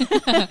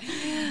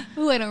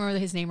 Ooh, I don't remember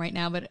his name right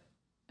now, but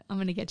I'm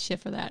gonna get shit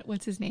for that.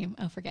 What's his name?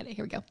 Oh, forget it.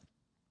 Here we go.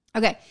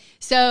 Okay,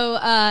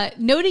 so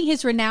noting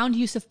his renowned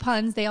use of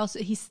puns, they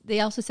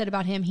also said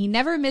about him, he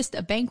never missed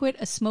a banquet,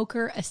 a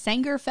smoker, a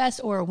Sanger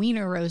fest, or a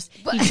wiener roast.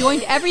 He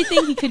joined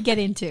everything he could get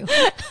into.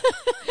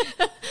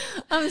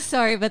 I'm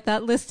sorry, but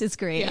that list is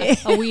great. Yeah,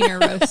 a wiener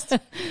roast.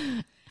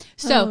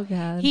 So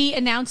God. He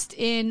announced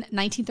in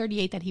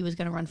 1938 that he was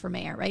going to run for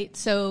mayor, right?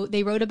 So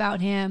they wrote about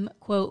him,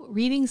 quote,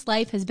 Reading's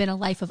life has been a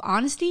life of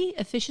honesty,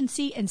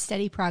 efficiency, and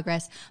steady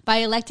progress. By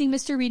electing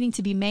Mr. Reading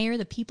to be mayor,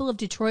 the people of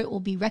Detroit will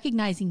be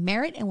recognizing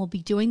merit and will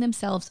be doing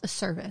themselves a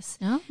service.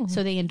 Oh.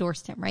 So they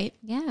endorsed him, right?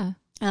 Yeah.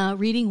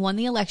 Reading won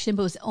the election,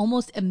 but was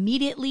almost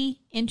immediately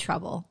in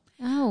trouble.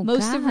 Oh,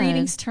 Most God. of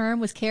Reading's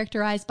term was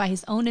characterized by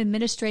his own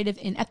administrative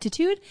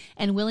ineptitude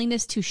and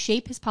willingness to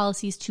shape his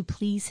policies to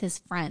please his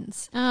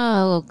friends.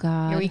 Oh,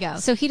 God. Here we go.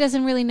 So he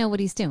doesn't really know what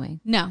he's doing.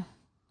 No.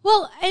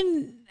 Well,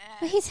 and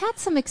But he's had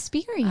some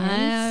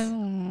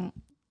experience.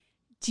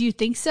 do you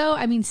think so?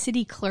 I mean,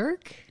 city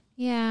clerk?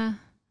 Yeah.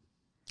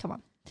 Come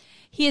on.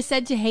 He is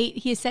said to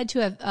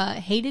have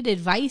hated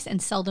advice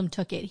and seldom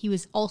took it. He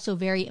was also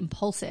very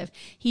impulsive.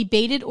 He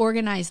baited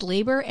organized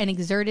labor and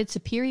exerted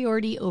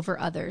superiority over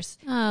others.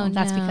 Oh,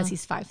 that's no. because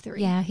he's 5'3".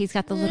 Yeah, he's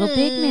got the little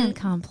big man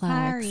complex.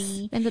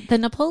 Sorry. And the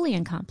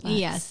Napoleon complex.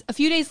 Yes. A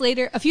few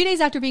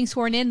days after being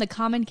sworn in, the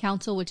Common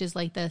Council, which is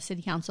like the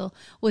city council,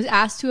 was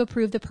asked to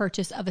approve the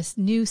purchase of a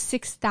new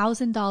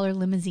 $6,000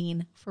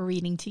 limousine for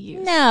Reading to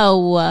use.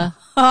 No.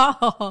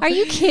 Are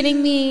you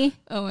kidding me?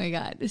 Oh my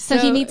God. So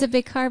he needs a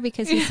big car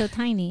because he's so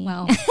tiny.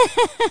 Well,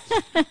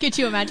 could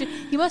you imagine?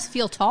 He must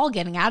feel tall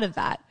getting out of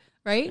that,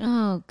 right?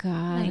 Oh, God.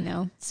 I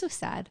know. It's so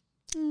sad.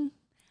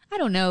 I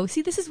don't know.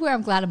 See, this is where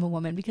I'm glad I'm a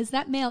woman, because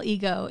that male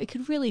ego, it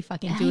could really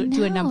fucking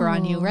do a number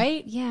on you,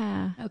 right?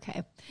 Yeah.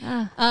 Okay.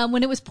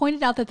 When it was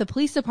pointed out that the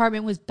police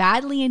department was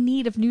badly in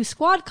need of new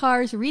squad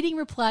cars, Reading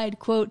replied,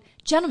 quote,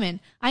 "Gentlemen,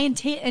 I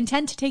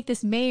intend to take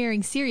this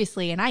mayoring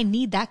seriously, and I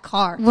need that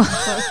car."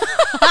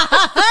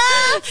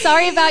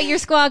 Sorry about your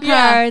squad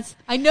Yeah. cars.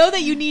 I know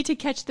that you need to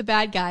catch the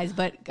bad guys,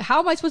 but how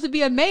am I supposed to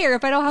be a mayor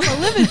if I don't have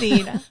a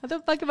limousine? How the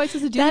fuck am I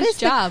supposed to do That this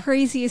is job? the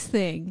craziest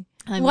thing.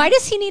 I mean- Why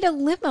does he need a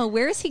limo?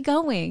 Where is he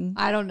going?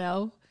 I don't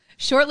know.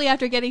 Shortly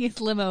after getting his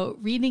limo,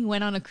 Reading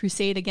went on a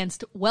crusade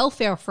against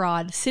welfare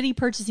fraud, city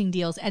purchasing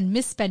deals, and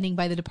misspending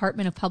by the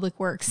Department of Public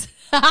Works.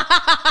 Okay.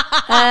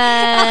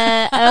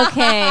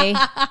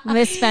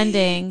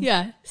 Misspending.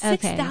 Yeah.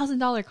 Okay.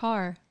 $6,000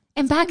 car.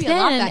 And back Maybe a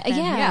lot then, back then,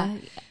 yeah.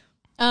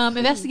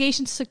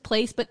 Investigations took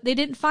place, but they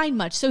didn't find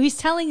much. So he's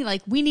telling,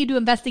 like, we need to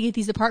investigate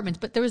these apartments,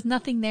 but there was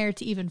nothing there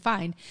to even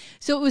find.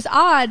 So it was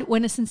odd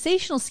when a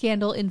sensational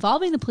scandal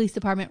involving the police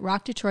department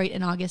rocked Detroit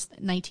in August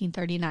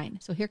 1939.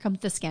 So here comes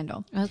the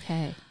scandal.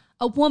 Okay.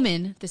 A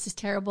woman, this is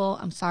terrible,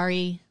 I'm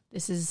sorry,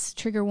 this is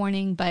trigger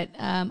warning, but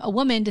a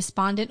woman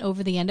despondent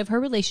over the end of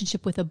her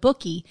relationship with a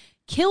bookie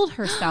killed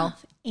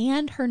herself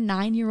and her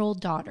 9-year-old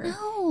daughter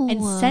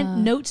and sent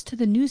notes to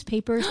the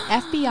newspapers,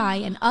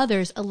 FBI, and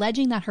others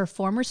alleging that her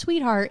former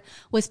sweetheart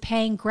was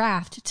paying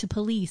graft to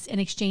police in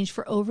exchange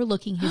for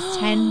overlooking his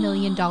 $10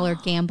 million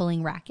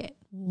gambling racket.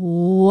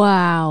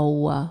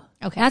 Wow.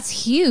 Okay. That's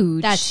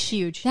huge. That's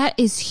huge. That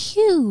is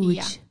huge.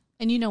 Yeah.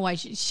 And you know why?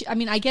 I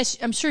mean,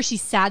 I'm sure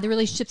she's sad the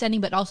relationship's ending,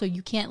 but also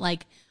you can't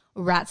like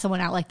rat someone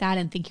out like that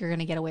and think you're going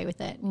to get away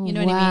with it. You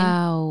know what I mean?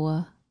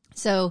 Wow.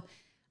 So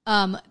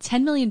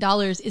 $10 million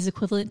is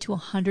equivalent to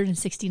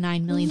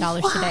 $169 million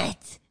today.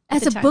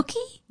 As a bookie?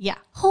 Yeah.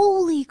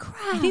 Holy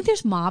crap. I think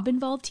there's mob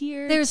involved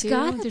here. There's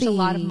gotta There's a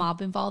lot of be.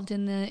 mob involved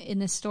in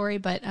this story,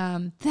 but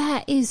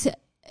That is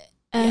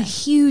a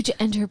huge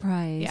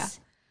enterprise. Yeah.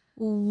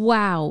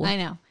 Wow. I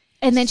know.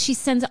 And then she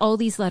sends all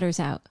these letters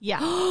out. Yeah.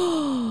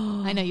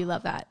 I know you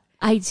love that.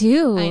 I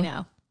do. I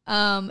know.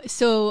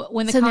 So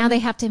when the now they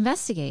have to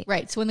investigate.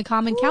 Right. So when the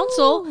Common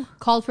Council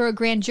called for a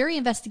grand jury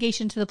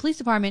investigation to the police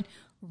department,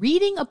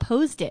 Reading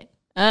opposed it.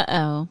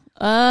 The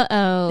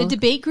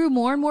debate grew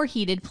more and more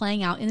heated,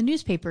 playing out in the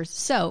newspapers.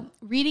 So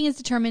Reading is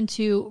determined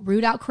to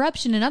root out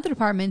corruption in other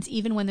departments,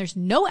 even when there's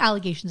no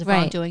allegations of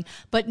wrongdoing,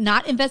 but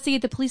not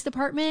investigate the police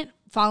department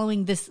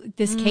following this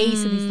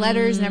case and these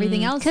letters and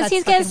everything else. Because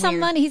he's getting some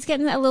money. He's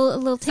getting a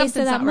little taste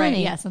of that not money.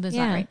 Right. Yeah, something's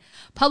not right.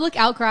 Public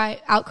outcry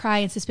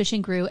and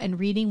suspicion grew, and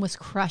Reading was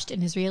crushed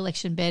in his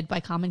re-election bid by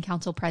Common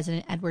Council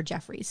President Edward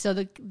Jeffreys. So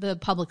the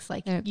public's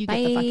like, you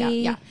get the fuck out.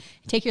 Yeah.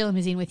 Take your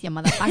limousine with you,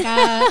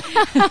 motherfucker.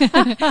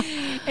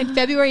 In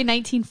February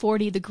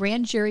 1940, the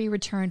grand jury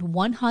returned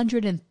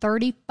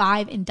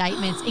 135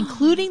 indictments,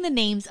 including the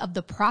names of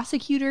the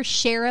prosecutor,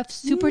 sheriff,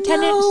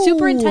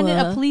 superintendent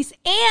of police,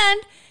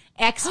 and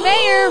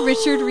ex-mayor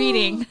Richard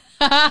Reading.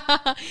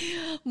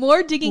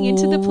 More digging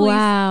into the police.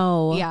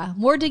 Wow. Yeah.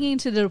 More digging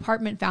into the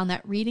department found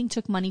that Reading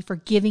took money for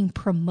giving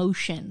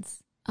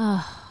promotions.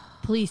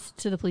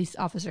 To the police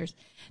officers.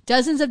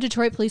 Dozens of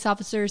Detroit police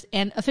officers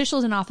and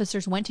officials and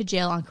officers went to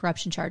jail on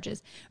corruption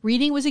charges.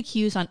 Reading was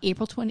accused on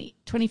April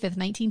 25th,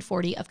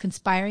 1940 of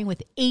conspiring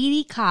with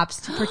 80 cops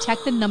to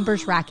protect the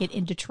numbers racket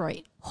in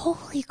Detroit.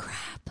 Holy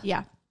crap.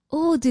 Yeah.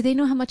 Oh, do they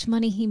know how much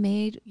money he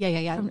made?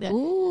 Yeah.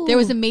 There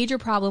was a major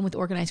problem with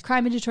organized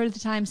crime in Detroit at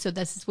the time, so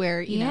this is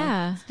where, you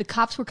know, the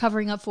cops were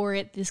covering up for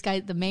it. This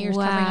guy, the mayor's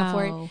covering up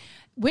for it.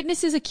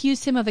 Witnesses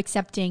accused him of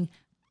accepting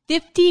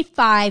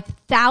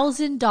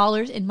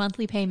 $55,000 in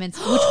monthly payments,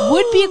 which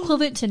would be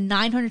equivalent to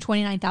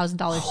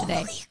 $929,000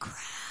 today. Holy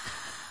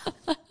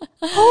crap.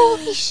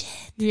 Holy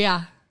shit.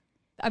 Yeah.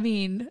 I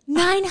mean,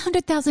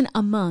 $900,000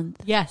 a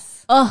month.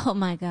 Yes. Oh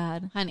my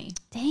God. Honey.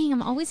 Dang,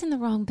 I'm always in the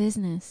wrong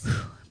business.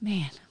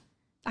 Man.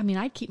 I mean,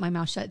 I'd keep my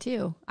mouth shut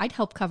too. I'd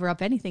help cover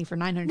up anything for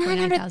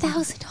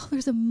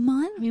 $929,000 a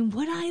month. I mean,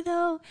 would I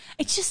though?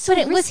 It's just so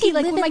risky. Was he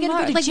like, am I going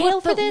to go to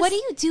jail for this? What do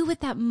you do with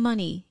that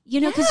money?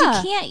 You know, because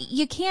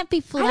you can't be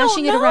I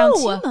flashing it around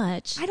too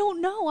much. I don't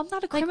know. I'm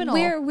not a criminal.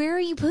 Where are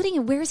you putting it?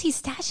 Where is he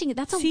stashing it?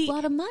 That's a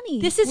lot of money.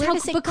 This is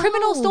but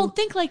criminals don't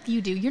think like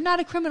you do. You're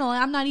not a criminal,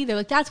 and I'm not either.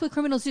 Like that's what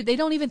criminals do. They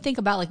don't even think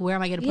about like where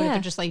am I going to put it? They're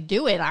just like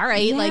do it. All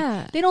right. Yeah.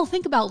 Like they don't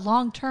think about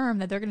long term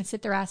that they're going to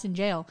sit their ass in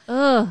jail.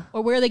 Ugh.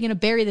 Or where are they going to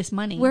bury this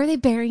money? Where are they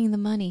burying the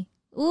money?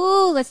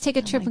 Ooh, let's take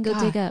a trip and go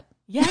dig up.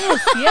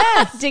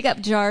 Yes. Dig up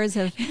jars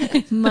of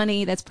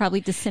money that's probably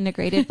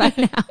disintegrated by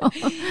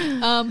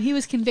now. He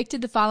was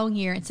convicted the following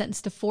year and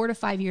sentenced to 4 to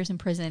 5 years in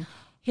prison.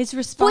 His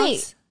response...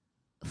 Wait,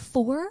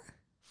 4?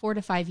 4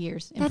 to 5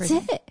 years in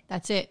prison.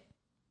 That's it.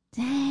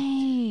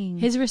 Dang.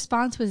 His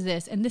response was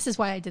this, and this is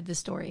why I did this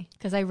story,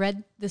 because I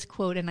read this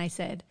quote and I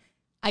said,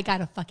 I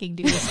gotta fucking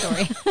do this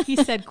story. He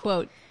said,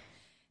 quote,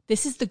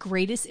 "This is the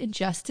greatest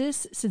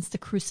injustice since the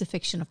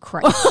crucifixion of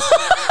Christ."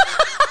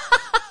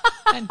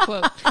 End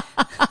quote.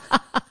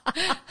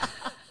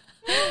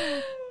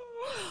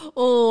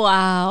 Oh,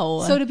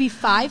 wow. So to be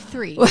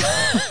 5'3"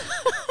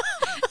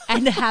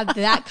 and to have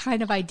that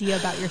kind of idea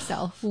about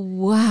yourself.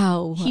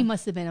 Wow. He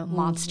must have been a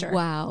monster.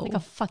 Wow. Like a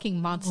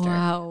fucking monster.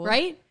 Wow.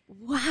 Right?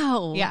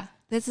 Wow. Yeah.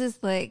 This is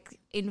like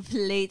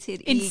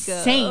inflated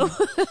insane. ego.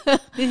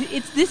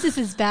 This is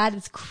as bad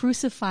as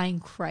crucifying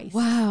Christ.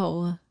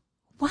 Wow.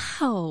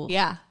 Wow.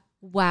 Yeah.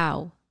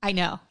 Wow. I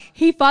know.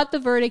 He fought the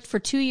verdict for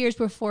 2 years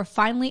before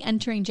finally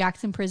entering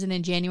Jackson Prison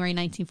in January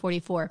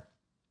 1944.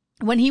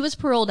 When he was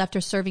paroled after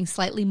serving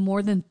slightly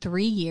more than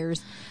 3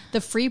 years,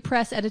 the Free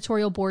Press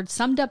editorial board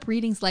summed up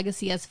Reading's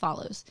legacy as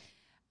follows.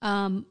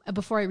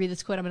 Before I read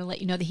this quote, I'm going to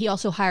let you know that he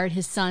also hired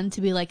his son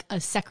to be like a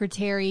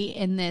secretary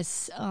in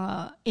this,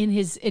 in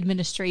his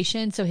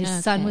administration. So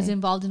his son was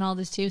involved in all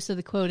this too. So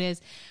the quote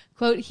is,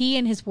 quote, "He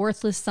and his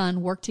worthless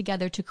son worked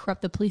together to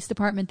corrupt the police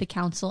department, the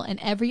council, and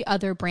every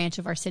other branch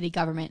of our city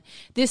government.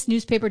 This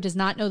newspaper does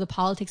not know the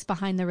politics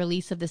behind the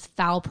release of this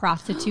foul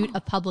prostitute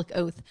of public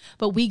oath.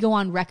 But we go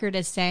on record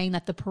as saying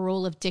that the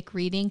parole of Dick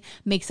Reading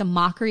makes a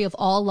mockery of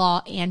all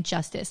law and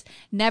justice.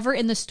 Never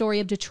in the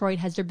story of Detroit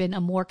has there been a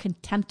more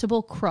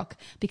contemptible crook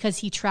because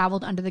he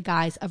traveled under the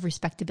guise of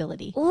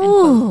respectability."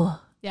 Ooh.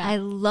 Yeah. I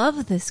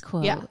love this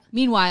quote. Yeah.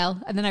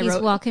 Meanwhile, and then I He's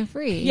wrote, walking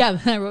free. Yeah.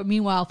 Then I wrote,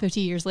 meanwhile,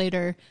 50 years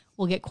later,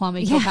 we'll get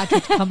Kwame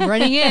Kilpatrick to come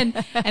running in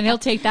and he'll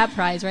take that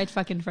prize, right?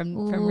 Fucking from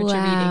Richard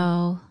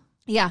Reading.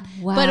 Yeah.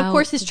 Wow. But of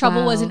course his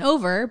trouble wasn't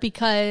over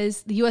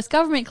because the U.S.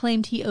 government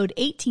claimed he owed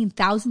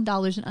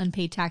 $18,000 in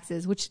unpaid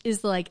taxes, which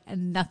is like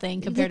nothing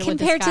compared to what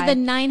this guy, to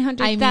the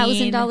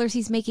 $900,000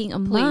 he's making a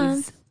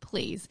month.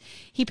 Please.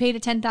 He paid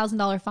a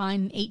 $10,000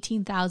 fine and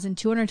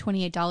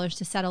 $18,228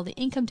 to settle the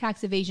income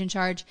tax evasion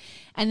charge.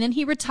 And then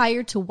he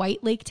retired to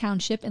White Lake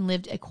Township and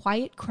lived a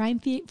quiet,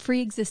 crime-free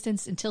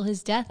existence until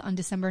his death on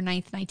December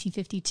 9th,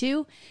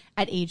 1952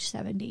 at age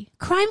 70.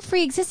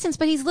 Crime-free existence,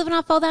 but he's living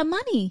off all that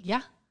money.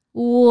 Yeah.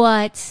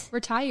 What?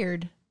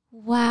 Retired.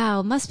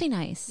 Wow. Must be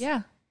nice.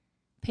 Yeah.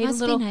 Paid Must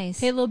a little, be nice.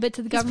 Paid a little bit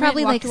to the It's government.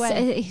 probably walked like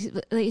away.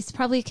 it's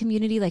probably a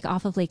community like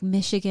off of Lake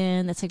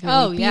Michigan that's like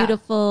really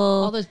beautiful.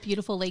 All those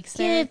beautiful lakes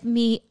there. Give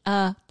me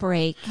a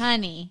break,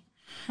 honey.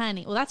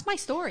 Well, that's my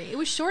story. It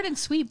was short and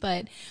sweet,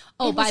 but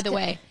by the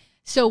way,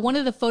 so one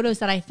of the photos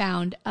that I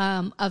found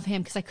of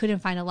him, because I couldn't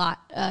find a lot,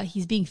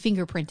 he's being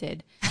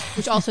fingerprinted,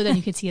 which also then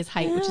you can see his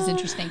height, which is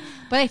interesting.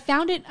 But I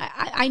found it.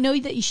 I know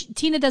that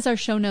Tina does our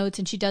show notes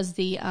and she does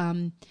the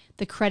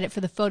credit for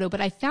the photo, but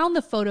I found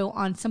the photo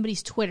on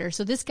somebody's Twitter.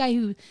 So this guy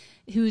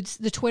who's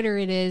the Twitter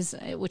it is,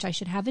 which I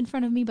should have in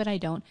front of me, but I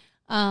don't.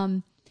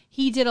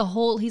 He did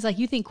he's like,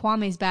 you think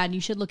Kwame's bad, you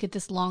should look at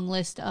this long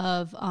list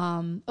of,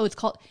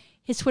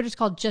 his Twitter's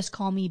called Just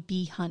Call Me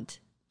B Hunt.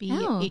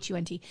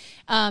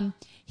 Bhunt.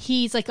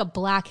 He's like a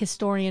black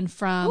historian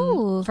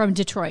from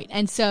Detroit.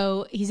 And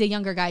so he's a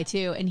younger guy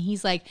too. And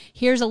he's like,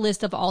 here's a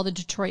list of all the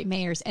Detroit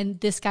mayors. And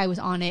this guy was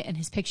on it and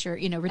his picture,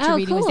 Richard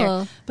Reedy was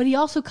there. But he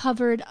also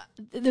covered,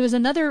 there was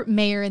another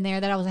mayor in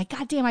there that I was like,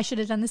 God damn, I should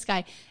have done this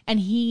guy. And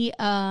he,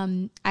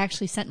 I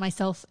actually sent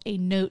myself a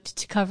note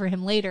to cover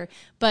him later,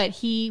 but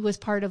he was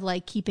part of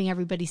like keeping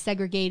everybody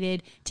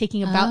segregated,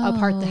 taking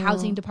apart the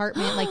housing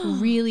department, like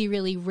really,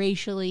 really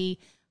racially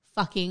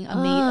fucking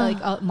amazing, like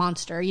a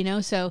monster,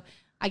 So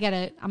I'm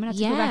gonna have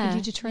to go back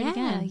and do Detroit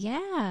again.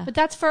 Yeah. But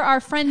that's for our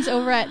friends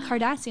over at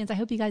Kardashians. I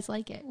hope you guys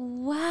like it.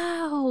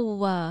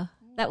 Wow.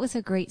 That was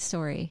a great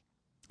story.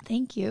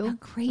 Thank you. A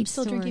great I'm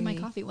still story. drinking my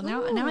coffee. Well,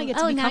 now I get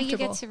to be comfortable. Now you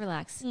get to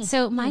relax.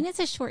 So mine is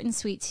a short and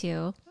sweet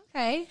too.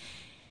 Okay.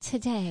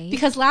 Today.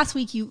 Because last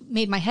week you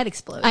made my head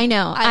explode. I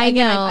know. I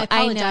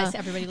apologize to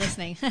everybody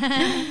listening.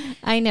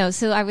 I know.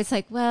 So I was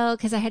like, well,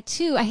 because I had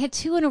two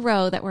in a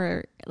row that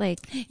were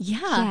like,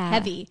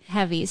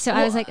 heavy. So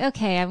I was like,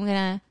 okay, I'm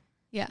going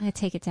to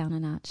take it down a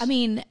notch. I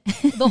mean,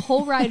 the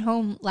whole ride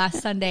home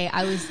last Sunday,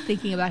 I was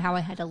thinking about how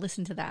I had to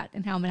listen to that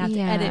and how I'm going to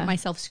have to edit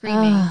myself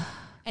screaming.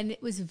 And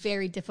it was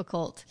very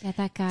difficult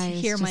that guy to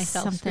hear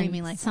myself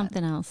screaming like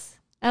something else.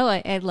 Oh,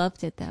 I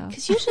loved it though.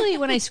 Because usually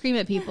when I scream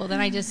at people, then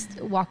I just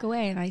walk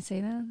away and I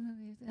say, no,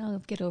 I'll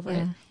get over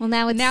it. Well,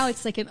 now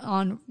it's like it's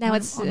on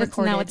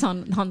recorded. Now it's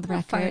on the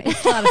record.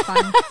 It's a lot of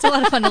fun. It's a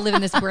lot of fun to live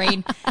in this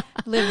brain,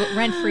 live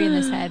rent free in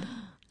this head.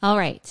 All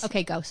right.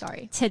 Okay, go.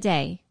 Sorry.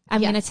 Today,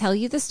 I'm going to tell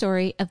you the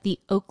story of the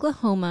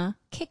Oklahoma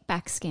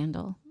kickback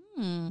scandal.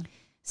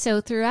 So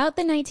throughout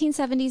the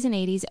 1970s and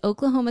 80s,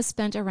 Oklahoma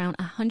spent around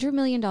 $100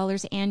 million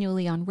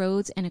annually on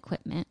roads and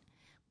equipment.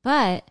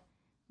 But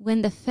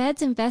when the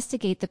feds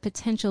investigate the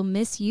potential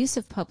misuse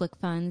of public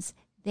funds,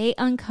 they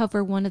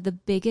uncover one of the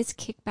biggest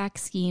kickback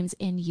schemes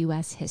in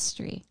U.S.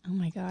 history. Oh,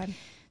 my God.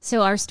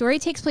 So our story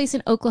takes place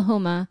in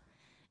Oklahoma.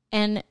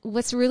 And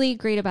what's really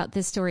great about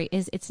this story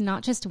is it's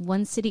not just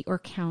one city or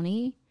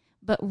county,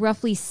 but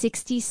roughly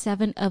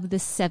 67 of the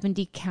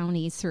 70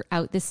 counties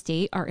throughout the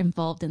state are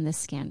involved in this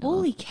scandal.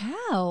 Holy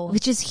cow.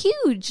 Which is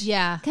huge.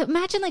 Yeah.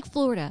 Imagine like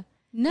Florida.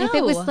 No. If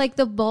it was like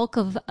the bulk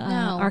of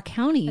our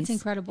counties. That's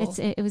incredible.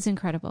 It was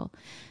incredible.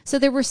 So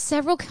there were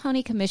several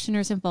county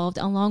commissioners involved,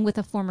 along with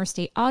a former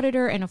state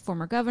auditor and a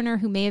former governor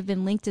who may have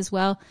been linked as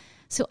well.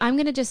 So I'm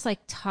going to just like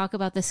talk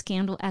about the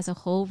scandal as a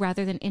whole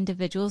rather than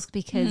individuals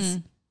because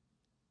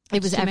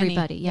it was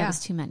everybody. Yeah, it was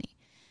too many.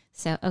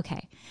 So,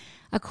 okay.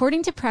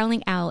 According to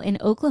Prowling Owl, in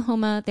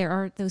Oklahoma, there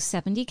are those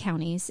 70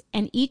 counties,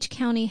 and each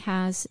county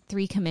has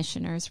 3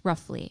 commissioners,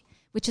 roughly,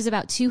 which is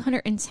about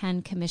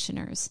 210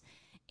 commissioners.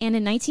 And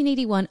in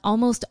 1981,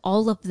 almost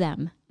all of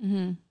them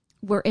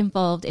were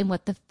involved in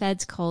what the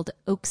feds called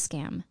Oak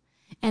Scam.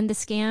 And the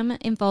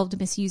scam involved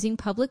misusing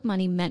public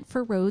money meant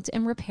for roads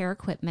and repair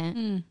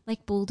equipment,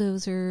 like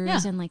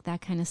bulldozers and like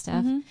that kind of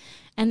stuff.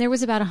 And there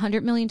was about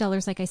 $100 million,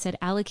 like I said,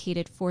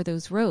 allocated for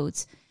those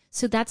roads.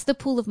 So that's the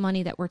pool of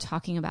money that we're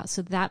talking about.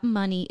 So that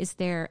money is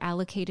there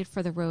allocated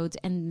for the roads,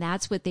 and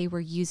that's what they were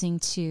using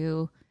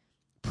to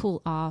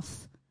pull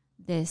off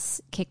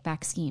this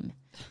kickback scheme.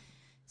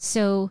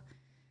 So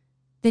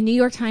the New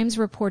York Times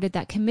reported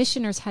that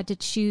commissioners had to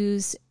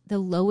choose the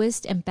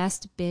lowest and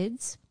best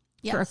bids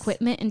for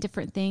equipment and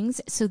different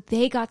things. So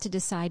they got to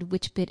decide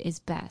which bid is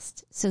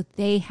best. So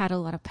they had a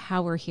lot of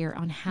power here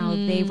on how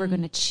they were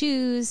going to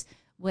choose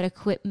what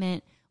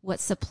equipment, what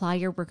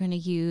supplier we're going to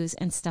use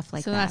and stuff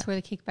like that. So that's where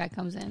the kickback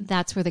comes in.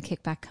 That's where the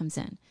kickback comes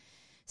in.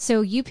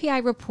 So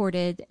UPI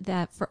reported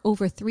that for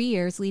over 3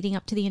 years leading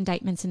up to the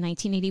indictments in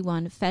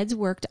 1981, feds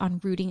worked on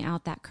rooting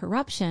out that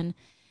corruption.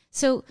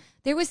 So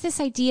there was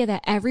this idea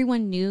that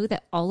everyone knew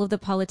that all of the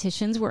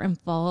politicians were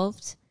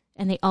involved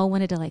and they all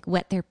wanted to like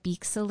wet their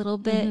beaks a little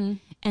bit.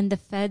 And the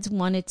feds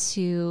wanted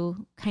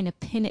to kind of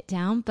pin it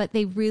down, but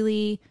they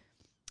really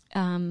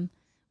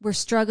were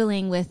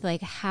struggling with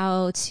like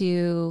how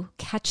to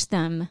catch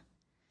them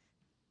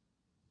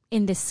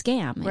in this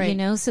scam, you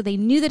know? So they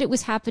knew that it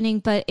was happening,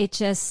 but it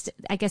just,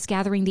 I guess,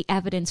 gathering the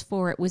evidence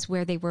for it was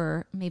where they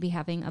were maybe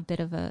having a bit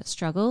of a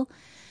struggle.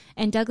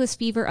 And Douglas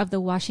Fever of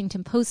the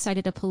Washington Post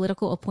cited a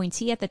political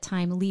appointee at the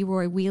time,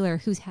 Leroy Wheeler,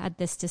 who had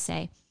this to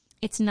say: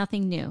 "It's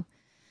nothing new,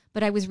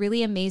 but I was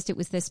really amazed it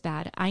was this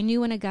bad. I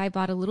knew when a guy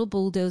bought a little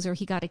bulldozer,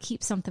 he got to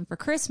keep something for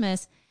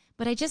Christmas,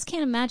 but I just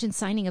can't imagine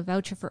signing a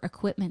voucher for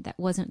equipment that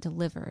wasn't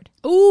delivered."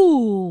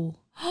 Ooh.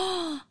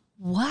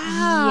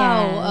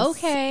 Wow. Yes.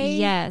 Okay.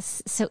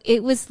 Yes. So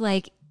it was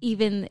like,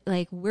 even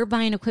like we're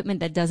buying equipment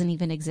that doesn't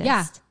even exist.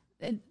 Yeah.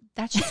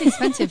 That's just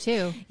expensive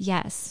too.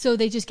 Yes. So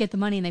they just get the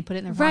money and they put it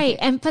in their pocket. Right.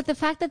 And but the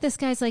fact that this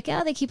guy's like,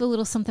 oh, they keep a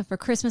little something for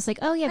Christmas, like,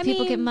 oh yeah,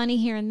 people get money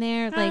here and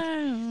there.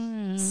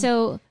 Like,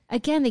 so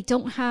again, they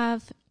don't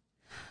have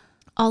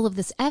all of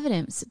this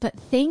evidence, but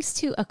thanks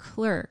to a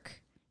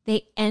clerk,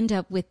 they end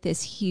up with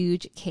this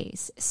huge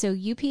case. So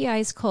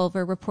UPI's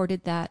Culver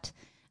reported that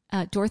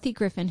Dorothy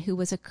Griffin, who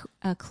was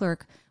a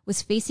clerk,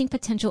 was facing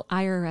potential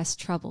IRS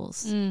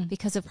troubles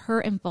because of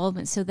her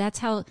involvement. So that's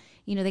how,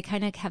 you know, they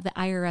kind of have the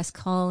IRS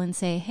call and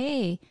say,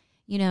 hey,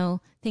 you know,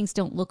 things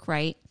don't look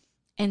right.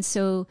 And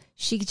so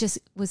she just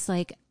was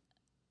like,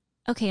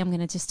 okay, I'm going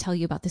to just tell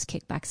you about this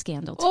kickback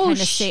scandal to kind of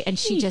say, and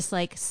she just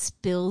like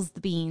spills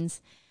the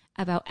beans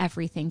about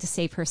everything to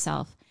save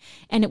herself.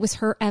 And it was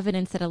her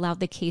evidence that allowed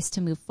the case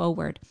to move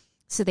forward.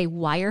 So they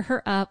wire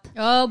her up.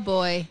 Oh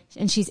boy.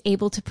 And she's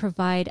able to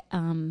provide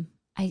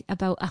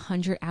about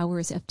 100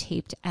 hours of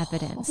taped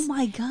evidence. Oh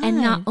my God. And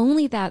not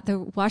only that, the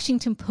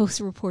Washington Post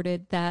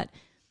reported that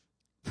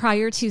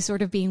prior to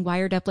sort of being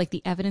wired up, like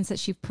the evidence that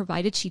she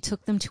provided, she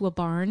took them to a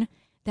barn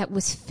that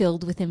was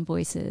filled with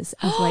invoices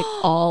of like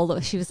all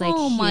of, she was like,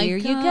 here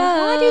you go.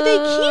 Why do they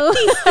keep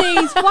these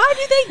things? Why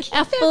do they keep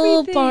a full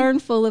everything? barn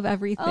full of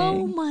everything?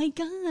 Oh my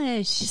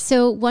gosh.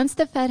 So once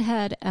the Fed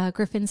had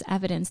Griffin's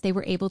evidence, they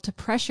were able to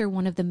pressure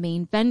one of the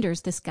main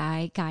vendors, this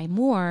guy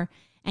Moore,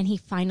 and he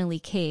finally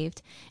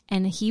caved.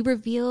 And he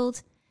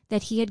revealed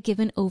that he had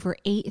given over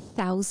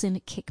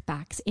 8,000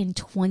 kickbacks in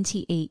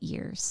 28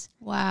 years.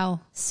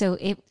 Wow. So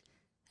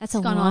that's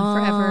a gone long on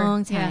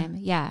forever. time.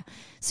 Yeah.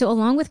 So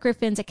along with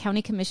Griffin's, a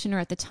county commissioner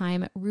at the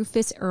time,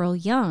 Rufus Earl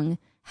Young,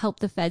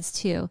 helped the feds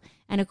too.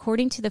 And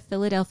according to the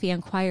Philadelphia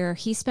Inquirer,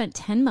 he spent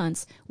 10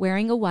 months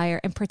wearing a wire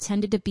and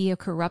pretended to be a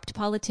corrupt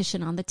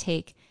politician on the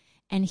take.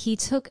 And he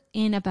took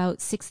in about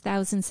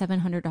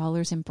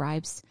 $6,700 in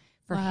bribes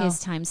for his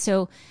time.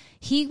 So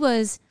he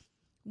was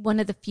one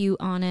of the few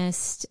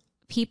honest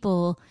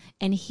people,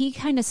 and he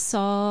kind of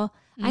saw,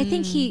 I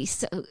think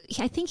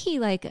he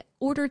like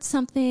ordered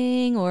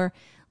something or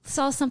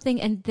saw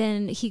something, and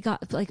then he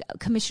got like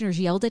commissioners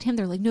yelled at him.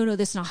 They're like, no,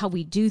 that's not how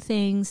we do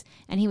things.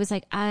 And he was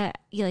like,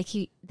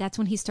 that's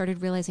when he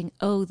started realizing,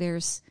 oh,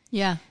 there's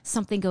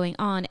something going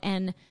on.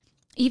 And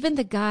even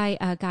the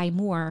guy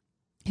Moore,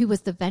 who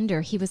was the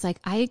vendor, he was like,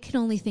 I can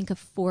only think of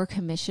 4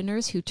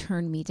 commissioners who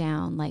turned me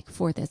down like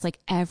for this. Like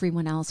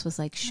everyone else was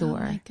like, sure.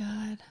 Oh my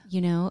God.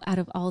 You know, out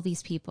of all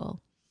these people.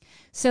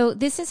 So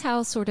this is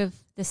how sort of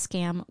the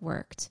scam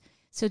worked.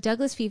 So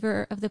Douglas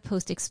Fever of the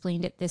Post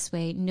explained it this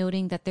way,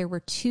 noting that there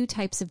were 2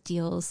 types of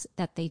deals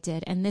that they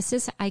did. And this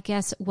is, I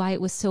guess, why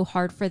it was so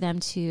hard for them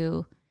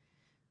to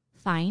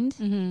find.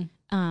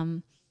 Mm-hmm.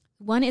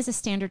 One is a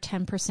standard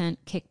 10%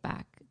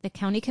 kickback. The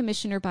county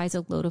commissioner buys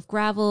a load of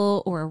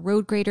gravel or a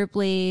road grader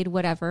blade,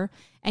 whatever,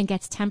 and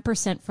gets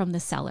 10% from the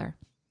seller.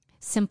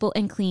 Simple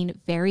and clean,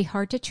 very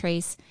hard to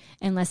trace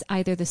unless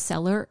either the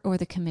seller or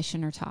the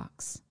commissioner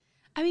talks.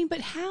 I mean,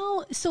 but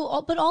how?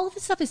 But all of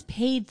this stuff is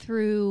paid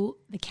through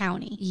the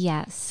county.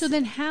 Yes. So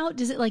then, how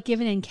does it like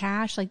given in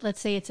cash? Like, let's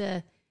say it's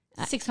a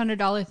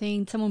 $600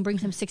 thing. Someone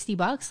brings him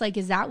 $60. Like,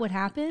 is that what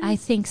happens? I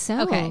think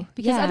so. Okay,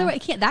 because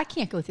otherwise, that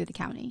can't go through the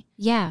county.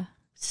 Yeah.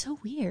 So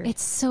weird.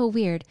 It's so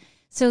weird.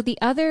 So the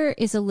other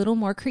is a little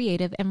more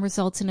creative and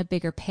results in a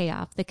bigger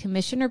payoff. The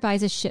commissioner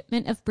buys a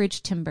shipment of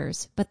bridge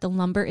timbers, but the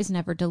lumber is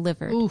never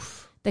delivered.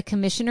 Oof. The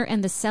commissioner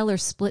and the seller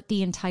split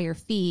the entire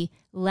fee,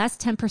 less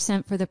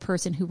 10% for the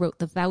person who wrote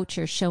the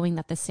voucher showing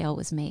that the sale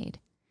was made.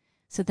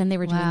 So then they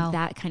were doing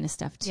that kind of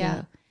stuff too.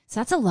 Yeah. So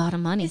that's a lot of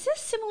money. Is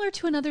this similar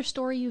to another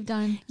story you've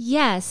done?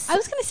 Yes. I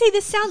was going to say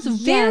this sounds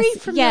very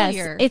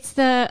familiar. Yes. It's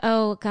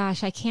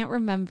I can't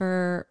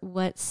remember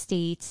what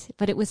state,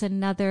 but it was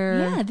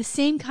another. Yeah, the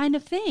same kind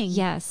of thing.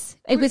 Yes.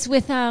 It was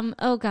with,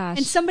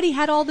 And somebody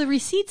had all the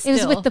receipts still.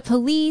 It was with the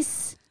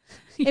police.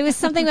 It was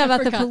something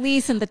about the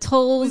police and the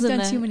tolls. We've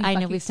done too many. I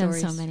know we've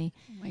stories. done so many.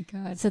 Oh my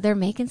God. So they're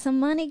making some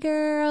money,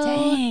 girl.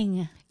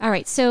 Dang. All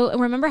right. So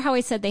remember how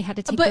I said they had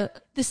to take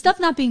the stuff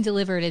not being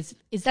delivered is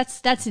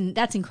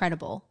that's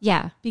incredible.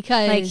 Yeah.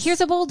 Because like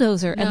here's a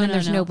bulldozer and then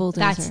there's no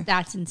bulldozer.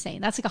 That's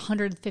insane. That's like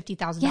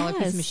 $150,000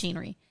 piece of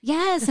machinery.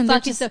 Yes. And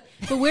but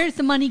where's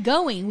the money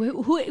going?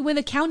 When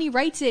the county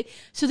writes it,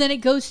 so then it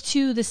goes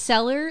to the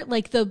seller,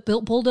 like the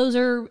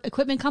bulldozer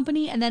equipment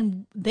company, and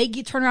then they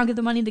turn around and give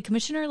the money to the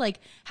commissioner. Like,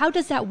 how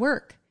does that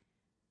work?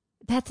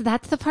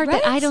 That's the part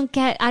that I don't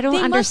get. I don't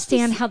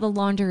understand how the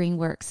laundering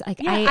works.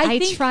 Like I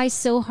try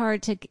so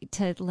hard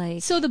to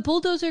like. So the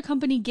bulldozer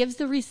company gives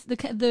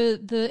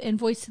the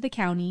invoice to the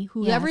county.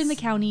 Whoever in the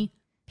county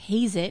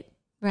pays it.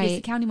 Right. Gives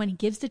the county money,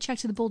 gives the check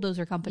to the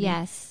bulldozer company.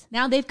 Yes.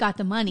 Now they've got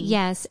the money.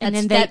 Yes. And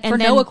then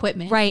no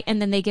equipment. Right.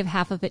 And then they give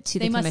half of it to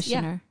the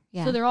commissioner.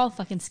 Yeah. So they're all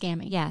fucking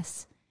scamming.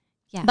 Yes.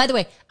 Yeah. By the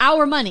way,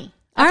 our money.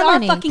 Our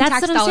money. Fucking That's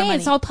tax what I'm saying. money.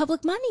 It's all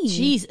public money.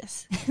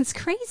 Jesus. It's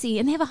crazy.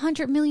 And they have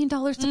 $100 million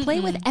to play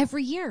with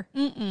every year.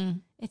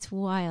 It's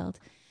wild.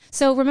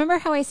 So remember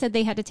how I said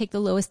they had to take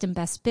the lowest and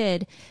best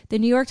bid? The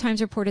New York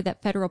Times reported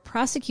that federal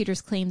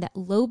prosecutors claimed that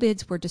low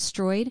bids were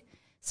destroyed.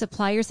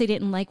 Suppliers they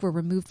didn't like were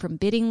removed from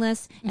bidding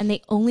lists, and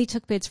they only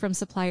took bids from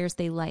suppliers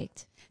they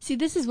liked. See,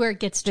 this is where it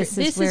gets tricky.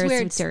 This is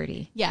where it's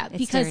dirty. Yeah,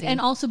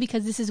 and also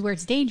because this is where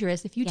it's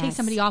dangerous. If you take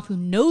somebody off who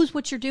knows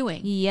what you're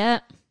doing.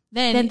 Yep.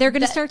 Then they're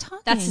going to start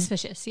talking. That's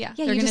suspicious. Yeah.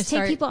 Yeah, you just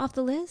take people off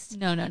the list.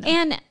 No.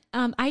 And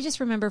I just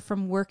remember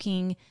from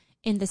working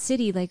in the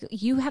city, like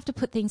you have to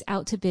put things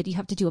out to bid. You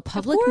have to do a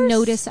public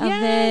notice of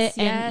it.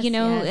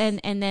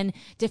 And and then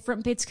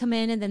different bids come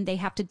in and then they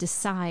have to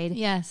decide.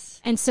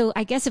 Yes. And so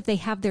I guess if they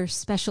have their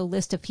special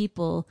list of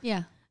people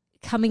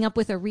coming up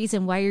with a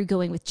reason why you're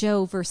going with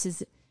Joe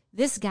versus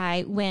this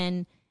guy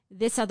when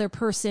this other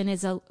person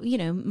is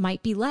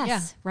might be less,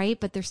 Yeah. right?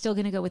 But they're still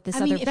going to go with this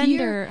I mean, other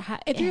vendor.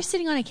 If you're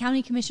sitting on a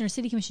county commission or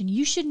city commission,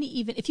 you shouldn't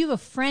even, if you have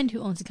a friend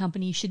who owns a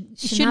company, you shouldn't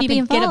not be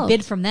even get a involved.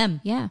 bid from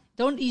them. Yeah.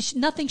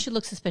 Nothing should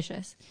look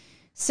suspicious.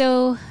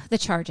 So the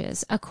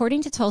charges,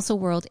 according to Tulsa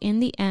World, in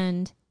the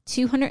end,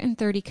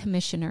 230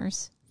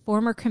 commissioners,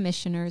 former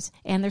commissioners,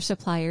 and their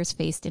suppliers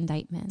faced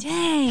indictment.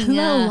 Dang. Isn't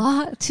that a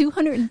lot?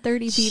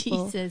 230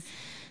 people. Jesus.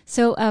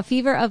 So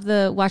Fever of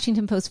the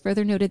Washington Post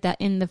further noted that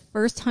in the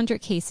first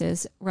 100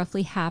 cases,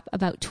 roughly half,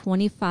 about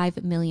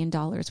 $25 million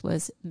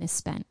was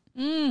misspent.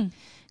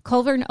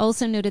 Culver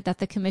also noted that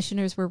the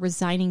commissioners were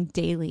resigning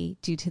daily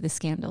due to the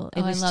scandal.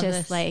 It was I love just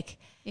this. like,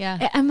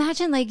 Yeah.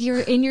 imagine like you're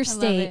in your love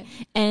state it.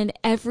 and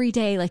every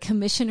day like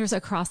commissioners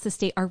across the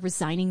state are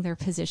resigning their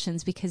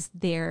positions because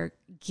they're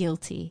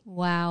guilty.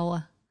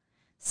 Wow.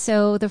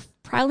 So the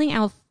Prowling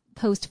Owl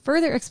Post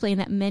further explained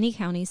that many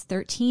counties,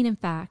 13 in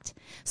fact,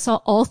 saw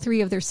all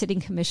 3 of their sitting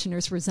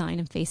commissioners resign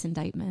and face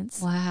indictments.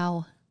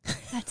 Wow.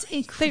 That's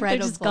incredible. They're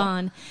just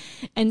gone.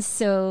 And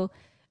so,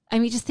 I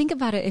mean, just think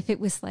about it. If it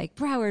was like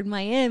Broward,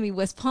 Miami,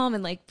 West Palm,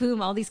 and like,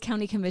 boom, all these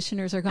county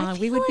commissioners are gone,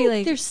 we would be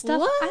like, there's stuff.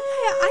 what?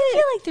 I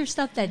feel like there's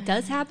stuff that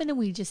does happen and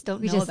we just don't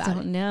We know just about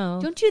don't it. know.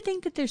 Don't you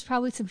think that there's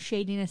probably some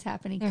shadiness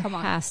happening? There Come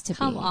on. has to be.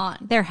 Come on.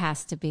 There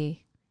has to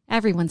be.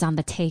 Everyone's on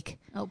the take.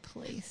 Oh,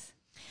 please.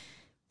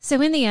 So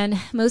in the end,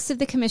 most of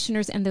the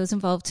commissioners and those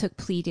involved took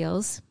plea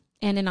deals.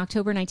 And in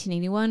October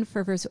 1981,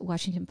 Ferver's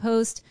Washington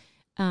Post,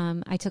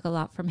 I took a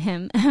lot from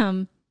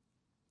him.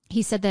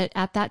 He said that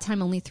at that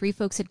time, only 3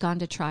 folks had gone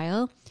to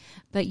trial.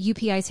 But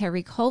UPI's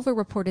Harry Culver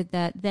reported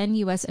that then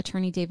U.S.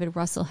 Attorney David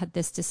Russell had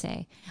this to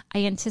say: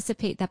 I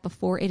anticipate that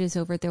before it is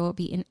over, there will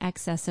be in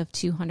excess of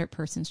 200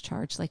 persons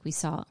charged, like we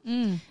saw.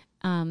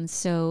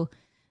 So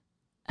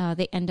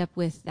they end up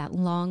with that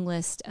long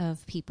list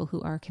of people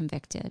who are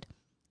convicted.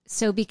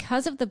 So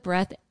because of the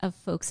breadth of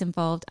folks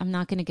involved, I'm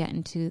not going to get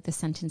into the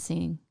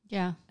sentencing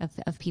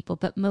of people.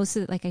 But most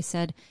of it, like I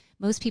said,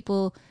 most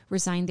people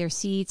resigned their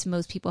seats.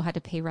 Most people had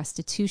to pay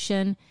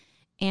restitution.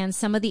 And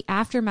some of the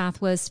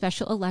aftermath was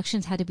special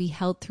elections had to be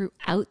held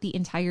throughout the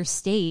entire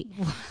state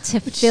to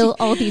fill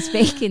all these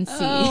vacancies.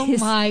 Oh,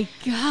 my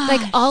God.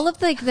 Like all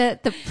of like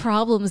the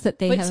problems that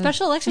they But have.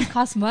 special elections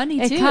cost money,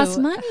 too. It costs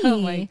money. Oh,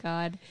 my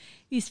God.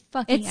 These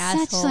fucking It's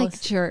assholes. such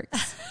like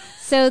jerks.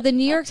 So the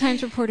New York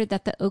Times reported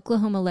that the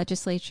Oklahoma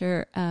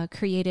legislature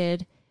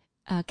created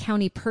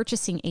county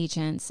purchasing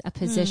agents, a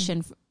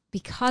position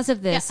because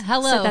of this,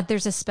 so that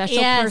there's a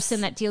special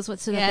person that deals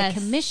with, so that the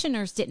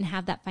commissioners didn't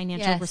have that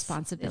financial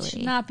responsibility. It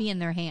should not be in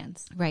their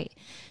hands. Right.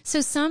 So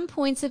some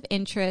points of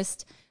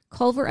interest.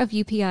 Culver of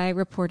UPI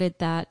reported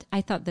that,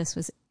 I thought this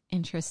was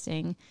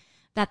interesting,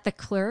 that the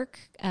clerk,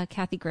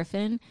 Kathy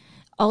Griffin,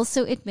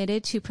 also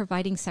admitted to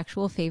providing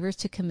sexual favors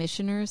to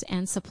commissioners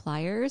and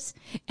suppliers.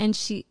 And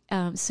she,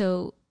 This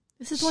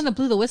is the one that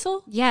blew the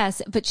whistle?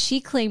 yes, but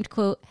she claimed,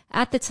 quote,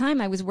 at the time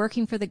I was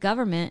working for the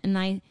government and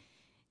I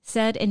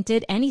said and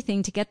did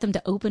anything to get them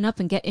to open up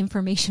and get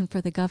information for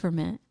the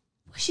government.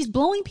 She's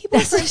blowing people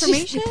for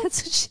information?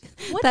 That's what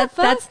she, What the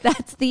fuck?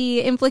 That's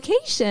the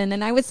implication.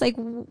 And I was like,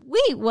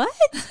 wait, what?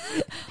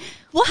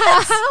 What?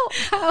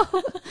 How?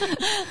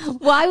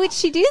 Why would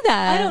she do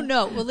that? I don't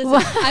know. Well, listen,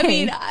 Why? I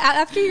mean,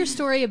 after your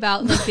story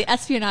about like the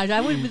espionage,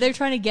 they're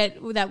trying to get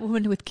that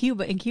woman with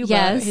Cuba,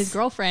 Yes. his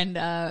girlfriend,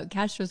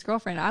 Castro's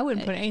girlfriend. I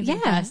wouldn't put anything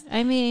Yeah, past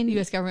I mean, the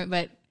U.S. government,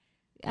 but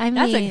I mean,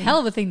 that's a hell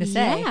of a thing to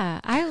say. Yeah,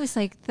 I was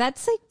like,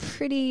 that's like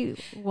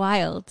pretty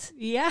wild.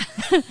 Yeah.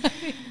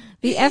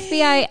 The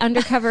FBI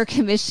undercover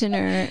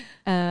commissioner,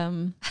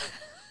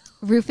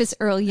 Rufus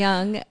Earl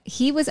Young,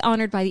 he was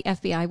honored by the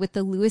FBI with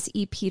the Lewis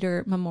E.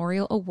 Peter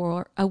Memorial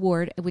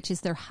Award, which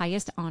is their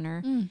highest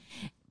honor.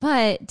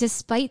 But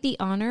despite the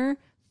honor,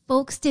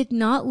 folks did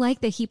not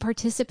like that he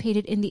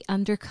participated in the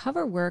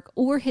undercover work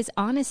or his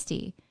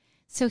honesty.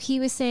 So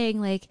he was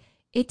saying, like,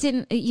 it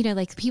didn't,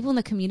 like people in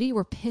the community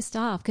were pissed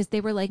off because they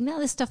were like, no,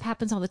 this stuff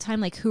happens all the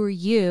time. Like, who are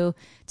you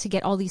to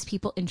get all these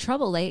people in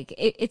trouble? Like,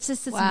 it's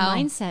just this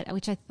mindset,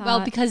 which I thought.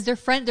 Well, because they're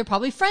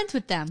probably friends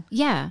with them.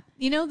 Yeah.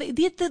 You know, the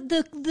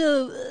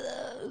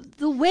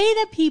way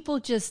that people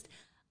just,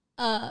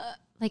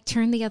 like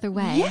turn the other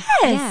way. yes.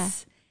 Yeah.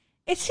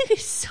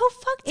 It's so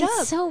fucked up.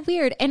 It's so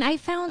weird. And I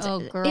found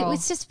girl. it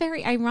was just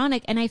very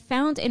ironic. And I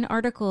found an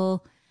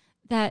article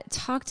that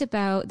talked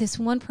about this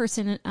one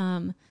person,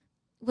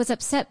 was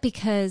upset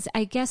because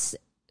I guess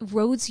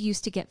roads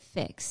used to get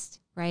fixed,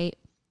 right?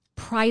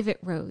 Private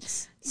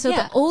roads. So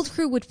the old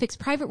crew would fix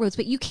private roads,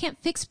 but you can't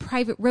fix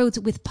private roads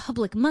with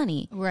public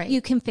money. Right.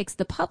 You can fix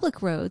the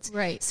public roads.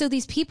 Right. So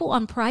these people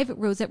on private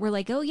roads that were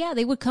like, oh yeah,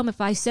 they would come if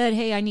I said,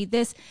 hey, I need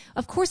this.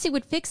 Of course they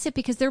would fix it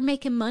because they're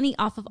making money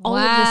off of all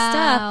of this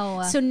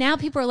stuff. So now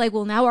people are like,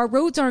 well, now our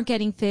roads aren't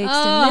getting fixed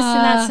and this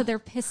and that. So they're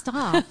pissed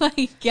off. Oh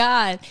my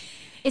God.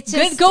 It's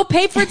just, Go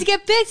pay for it to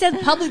get fixed.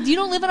 That's public. You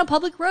don't live on a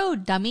public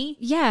road, dummy.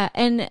 Yeah,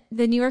 and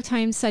the New York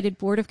Times cited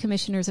Board of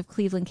Commissioners of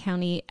Cleveland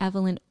County,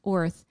 Evelyn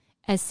Orth,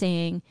 as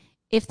saying,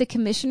 If the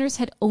commissioners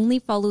had only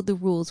followed the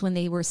rules when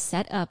they were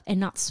set up and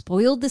not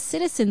spoiled the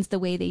citizens the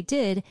way they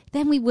did,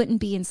 then we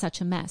wouldn't be in such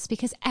a mess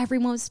because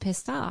everyone was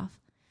pissed off.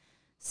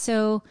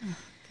 So,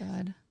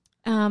 God.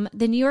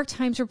 The New York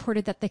Times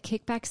reported that the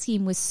kickback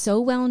scheme was so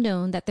well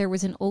known that there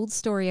was an old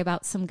story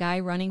about some guy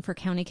running for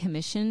county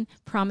commission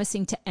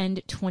promising to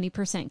end 20%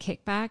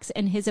 kickbacks,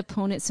 and his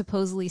opponent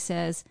supposedly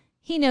says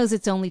he knows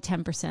it's only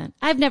 10%.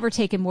 I've never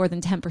taken more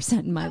than 10%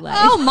 in my life.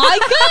 Oh my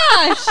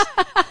gosh!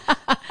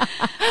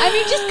 I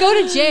mean, just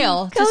go to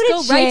jail.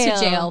 Go right to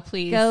jail,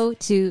 please. Go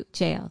to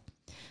jail.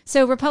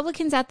 So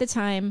Republicans at the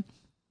time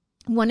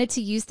wanted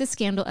to use the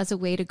scandal as a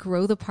way to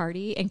grow the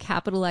party and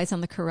capitalize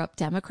on the corrupt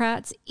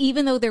Democrats,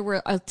 even though there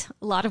were a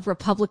lot of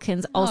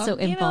Republicans also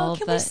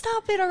involved. Can we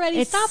stop it already?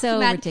 It's Stop so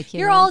ridiculous.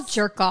 You're all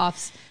jerk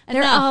offs.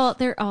 They're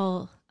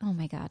all, oh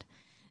my God.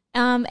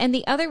 And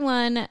the other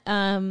one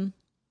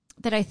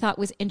that I thought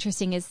was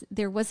interesting is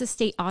there was a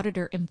state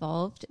auditor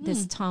involved,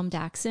 this Tom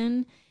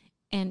Daxon,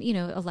 and, you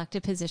know,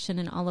 elected position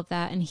and all of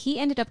that. And he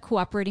ended up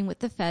cooperating with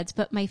the feds.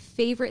 But my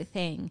favorite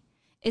thing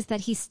is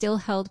that he still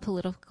held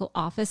political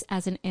office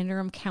as an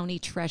interim county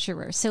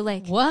treasurer. So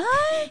like,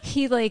 what?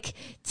 He like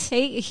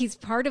he's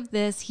part of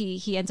this.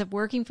 He ends up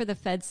working for the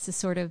feds to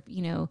sort of,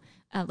 you know,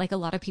 like a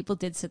lot of people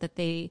did so that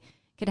they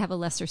could have a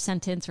lesser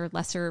sentence or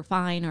lesser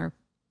fine or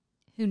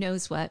who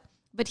knows what.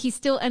 But he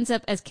still ends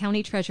up as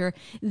county treasurer.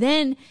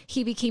 Then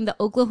he became the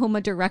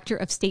Oklahoma director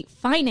of state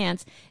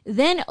finance,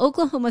 then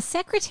Oklahoma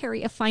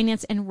secretary of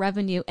finance and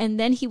revenue, and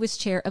then he was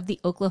chair of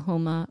the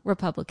Oklahoma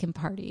Republican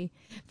Party.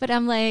 But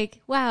I'm like,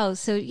 wow.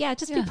 So yeah,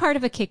 just be part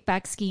of a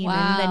kickback scheme,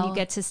 and then you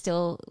get to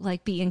still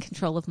like be in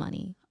control of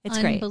money. It's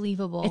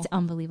unbelievable. Great. It's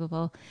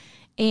unbelievable.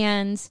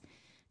 And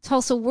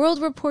Tulsa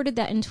World reported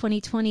that in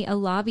 2020, a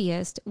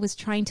lobbyist was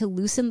trying to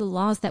loosen the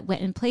laws that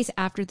went in place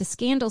after the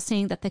scandal,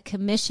 saying that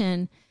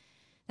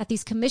that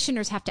these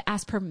commissioners have to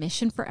ask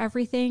permission for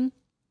everything,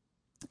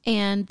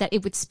 and that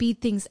it would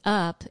speed things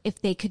up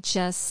if they could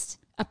just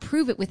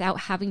approve it without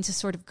having to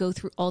sort of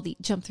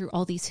jump through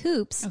all these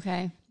hoops.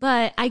 Okay.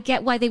 But I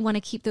get why they want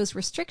to keep those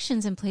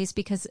restrictions in place,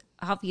 because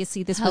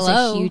obviously this was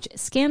a huge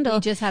scandal.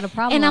 We just had a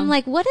problem. And I'm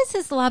like, what does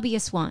this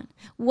lobbyist want?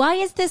 Why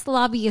is this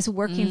lobbyist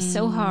working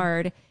so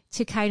hard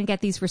to kind of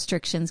get these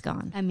restrictions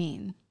gone? I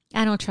mean,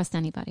 I don't trust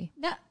anybody.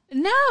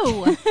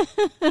 No.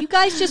 You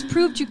guys just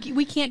proved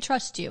we can't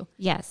trust you.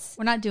 Yes.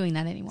 We're not doing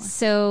that anymore.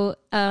 So,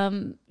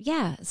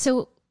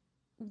 So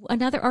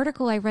another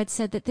article I read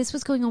said that this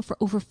was going on for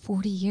over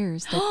 40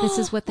 years, that this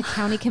is what the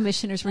county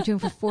commissioners were doing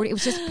for 40. It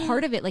was just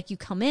part of it. Like, you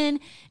come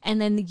in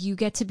and then you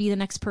get to be the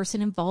next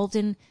person involved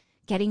in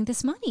getting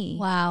this money.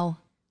 Wow.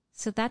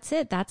 So that's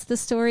it. That's the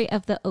story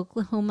of the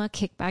Oklahoma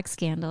kickback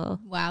scandal.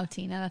 Wow,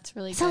 Tina, that's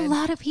really It's good. a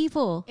lot of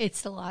people.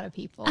 It's a lot of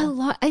people. A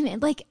lot. I mean,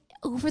 like,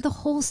 over the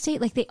whole state,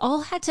 like they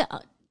all had to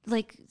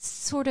like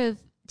sort of,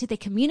 did they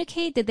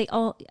communicate? Did they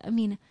all, I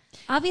mean,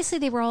 obviously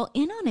they were all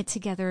in on it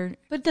together.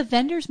 But the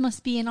vendors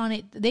must be in on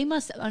it. They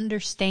must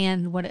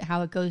understand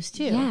how it goes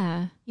too.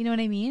 Yeah. You know what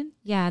I mean?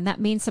 Yeah. And that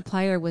main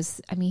supplier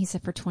was, I mean, he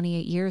said for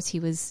 28 years, he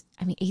was,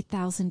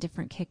 8,000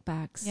 different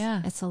kickbacks.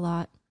 Yeah. That's a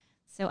lot.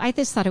 So I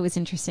just thought it was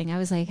interesting. I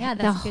was like, yeah,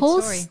 the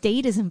whole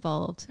state is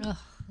involved. Ugh.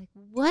 Like,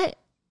 what?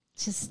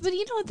 But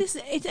you know what,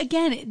 it's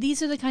again,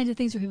 these are the kinds of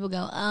things where people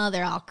go, oh,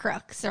 they're all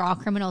crooks, they're all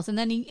criminals. And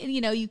then,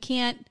 you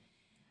can't,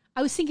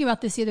 I was thinking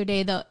about this the other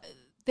day,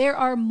 there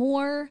are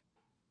more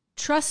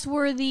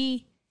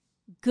trustworthy,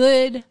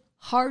 good,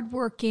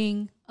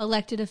 hardworking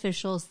elected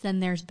officials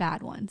than there's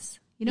bad ones.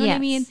 You know what I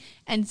mean?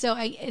 And so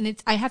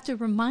I have to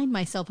remind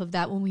myself of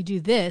that when we do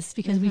this,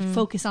 because we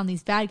focus on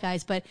these bad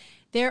guys, but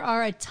there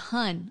are a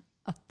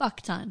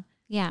fuck ton.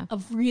 Yeah,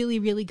 of really,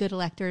 really good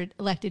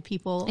elected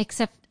people,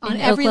 except on in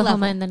every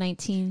Oklahoma level in the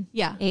 1980s.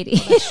 Yeah, well,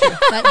 that's true.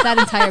 that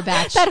entire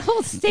batch, that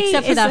whole state,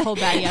 except for that whole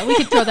batch. Yeah, we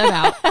could throw them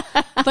out.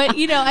 But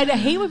I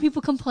hate when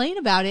people complain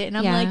about it, and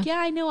I'm like, yeah,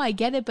 I know, I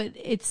get it, but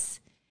it's,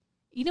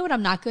 what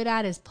I'm not good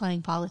at is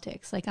playing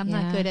politics. Like, I'm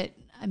not good at.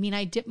 I mean,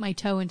 I dipped my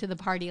toe into the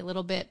party a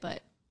little bit,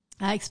 but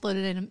I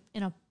exploded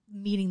in a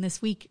meeting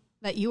this week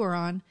that you were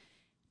on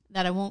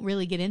that I won't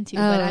really get into.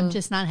 But I'm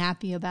just not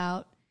happy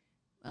about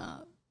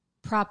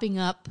propping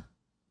up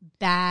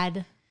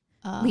bad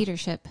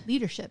leadership.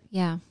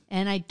 Yeah.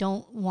 And I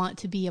don't want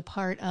to be a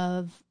part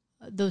of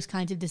those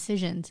kinds of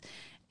decisions.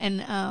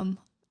 And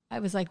I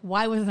was like,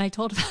 why wasn't I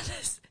told about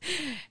this?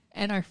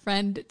 And our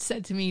friend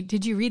said to me,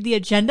 did you read the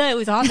agenda? It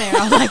was on there.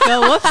 I was like,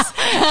 oh,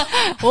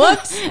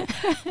 whoops.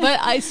 But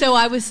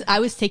I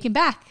was taken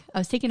back. I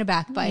was taken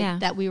aback by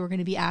that we were going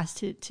to be asked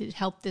to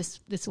help this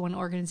one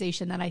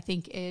organization that I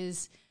think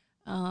is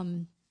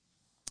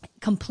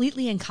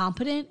completely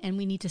incompetent, and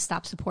we need to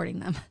stop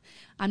supporting them.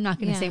 I'm not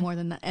going to say more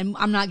than that, and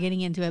I'm not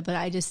getting into it, but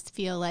I just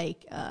feel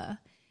like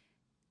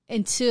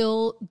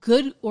until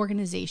good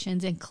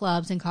organizations and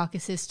clubs and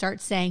caucuses start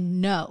saying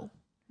no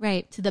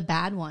to the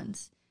bad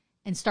ones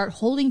and start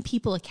holding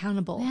people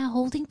accountable. Yeah,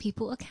 holding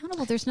people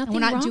accountable. There's nothing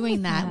wrong. We're not doing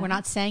doing that. We're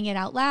not saying it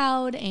out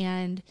loud,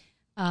 and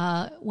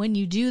when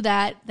you do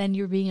that, then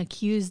you're being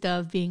accused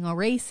of being a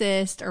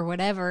racist or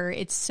whatever.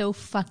 It's so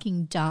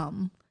fucking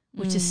dumb,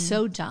 which is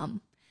so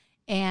dumb.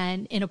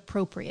 and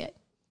inappropriate.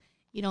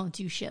 You don't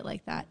do shit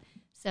like that.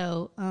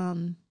 So,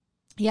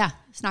 yeah,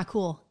 it's not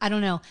cool. I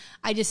don't know.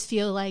 I just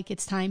feel like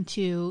it's time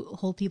to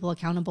hold people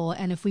accountable.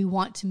 And if we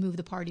want to move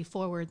the party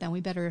forward, then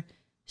we better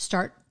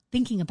start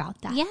thinking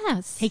about that.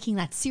 Yes. Taking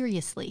that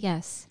seriously.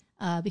 Yes.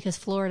 Because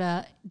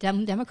Florida,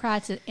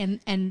 Democrats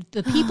and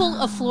the people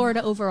of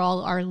Florida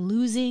overall are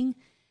losing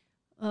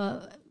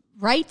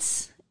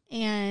rights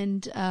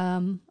and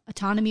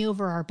autonomy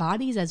over our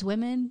bodies as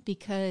women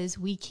because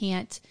we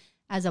can't,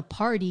 as a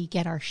party,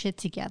 get our shit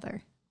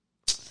together.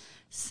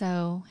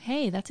 So,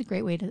 hey, that's a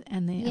great way to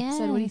end the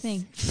episode. What do you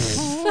think?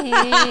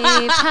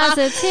 Hey,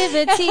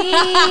 positivity.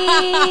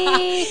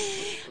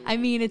 I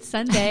mean, it's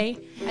Sunday.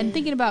 I'm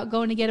thinking about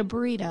going to get a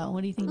burrito. What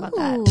do you think about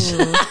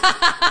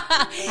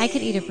that? I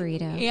could eat a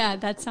burrito. Yeah,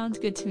 that sounds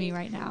good to me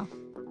right now.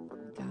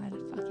 God,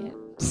 fuck it.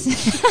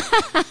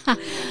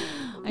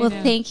 Well,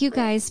 thank you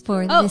guys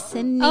for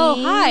listening.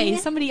 Oh, hi.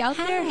 Somebody out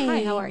there? Hi.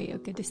 Hi, how are you?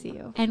 Good to see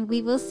you. And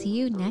we will see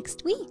you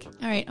next week.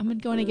 All right, I'm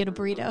going to get a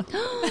burrito.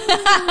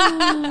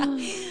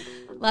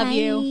 Love Bye.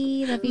 you.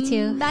 Love you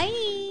too. Bye.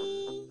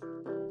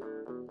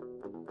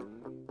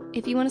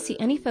 If you want to see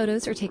any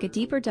photos or take a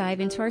deeper dive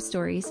into our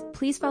stories,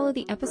 please follow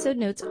the episode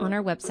notes on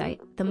our website,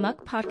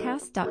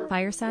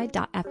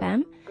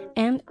 themuckpodcast.fireside.fm,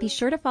 and be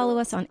sure to follow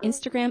us on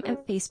Instagram and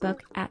Facebook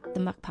at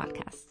The Muck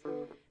Podcast.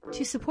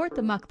 To support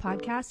the Muck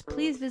Podcast,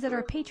 please visit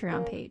our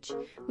Patreon page.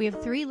 We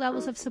have 3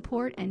 levels of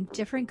support and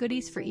different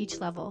goodies for each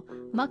level: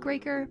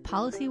 Muckraker,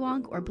 Policy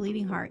Wonk, or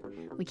Bleeding Heart.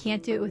 We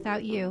can't do it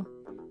without you.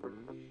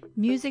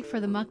 Music for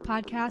the Muck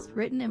Podcast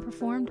written and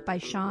performed by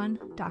Sean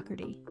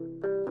Doherty.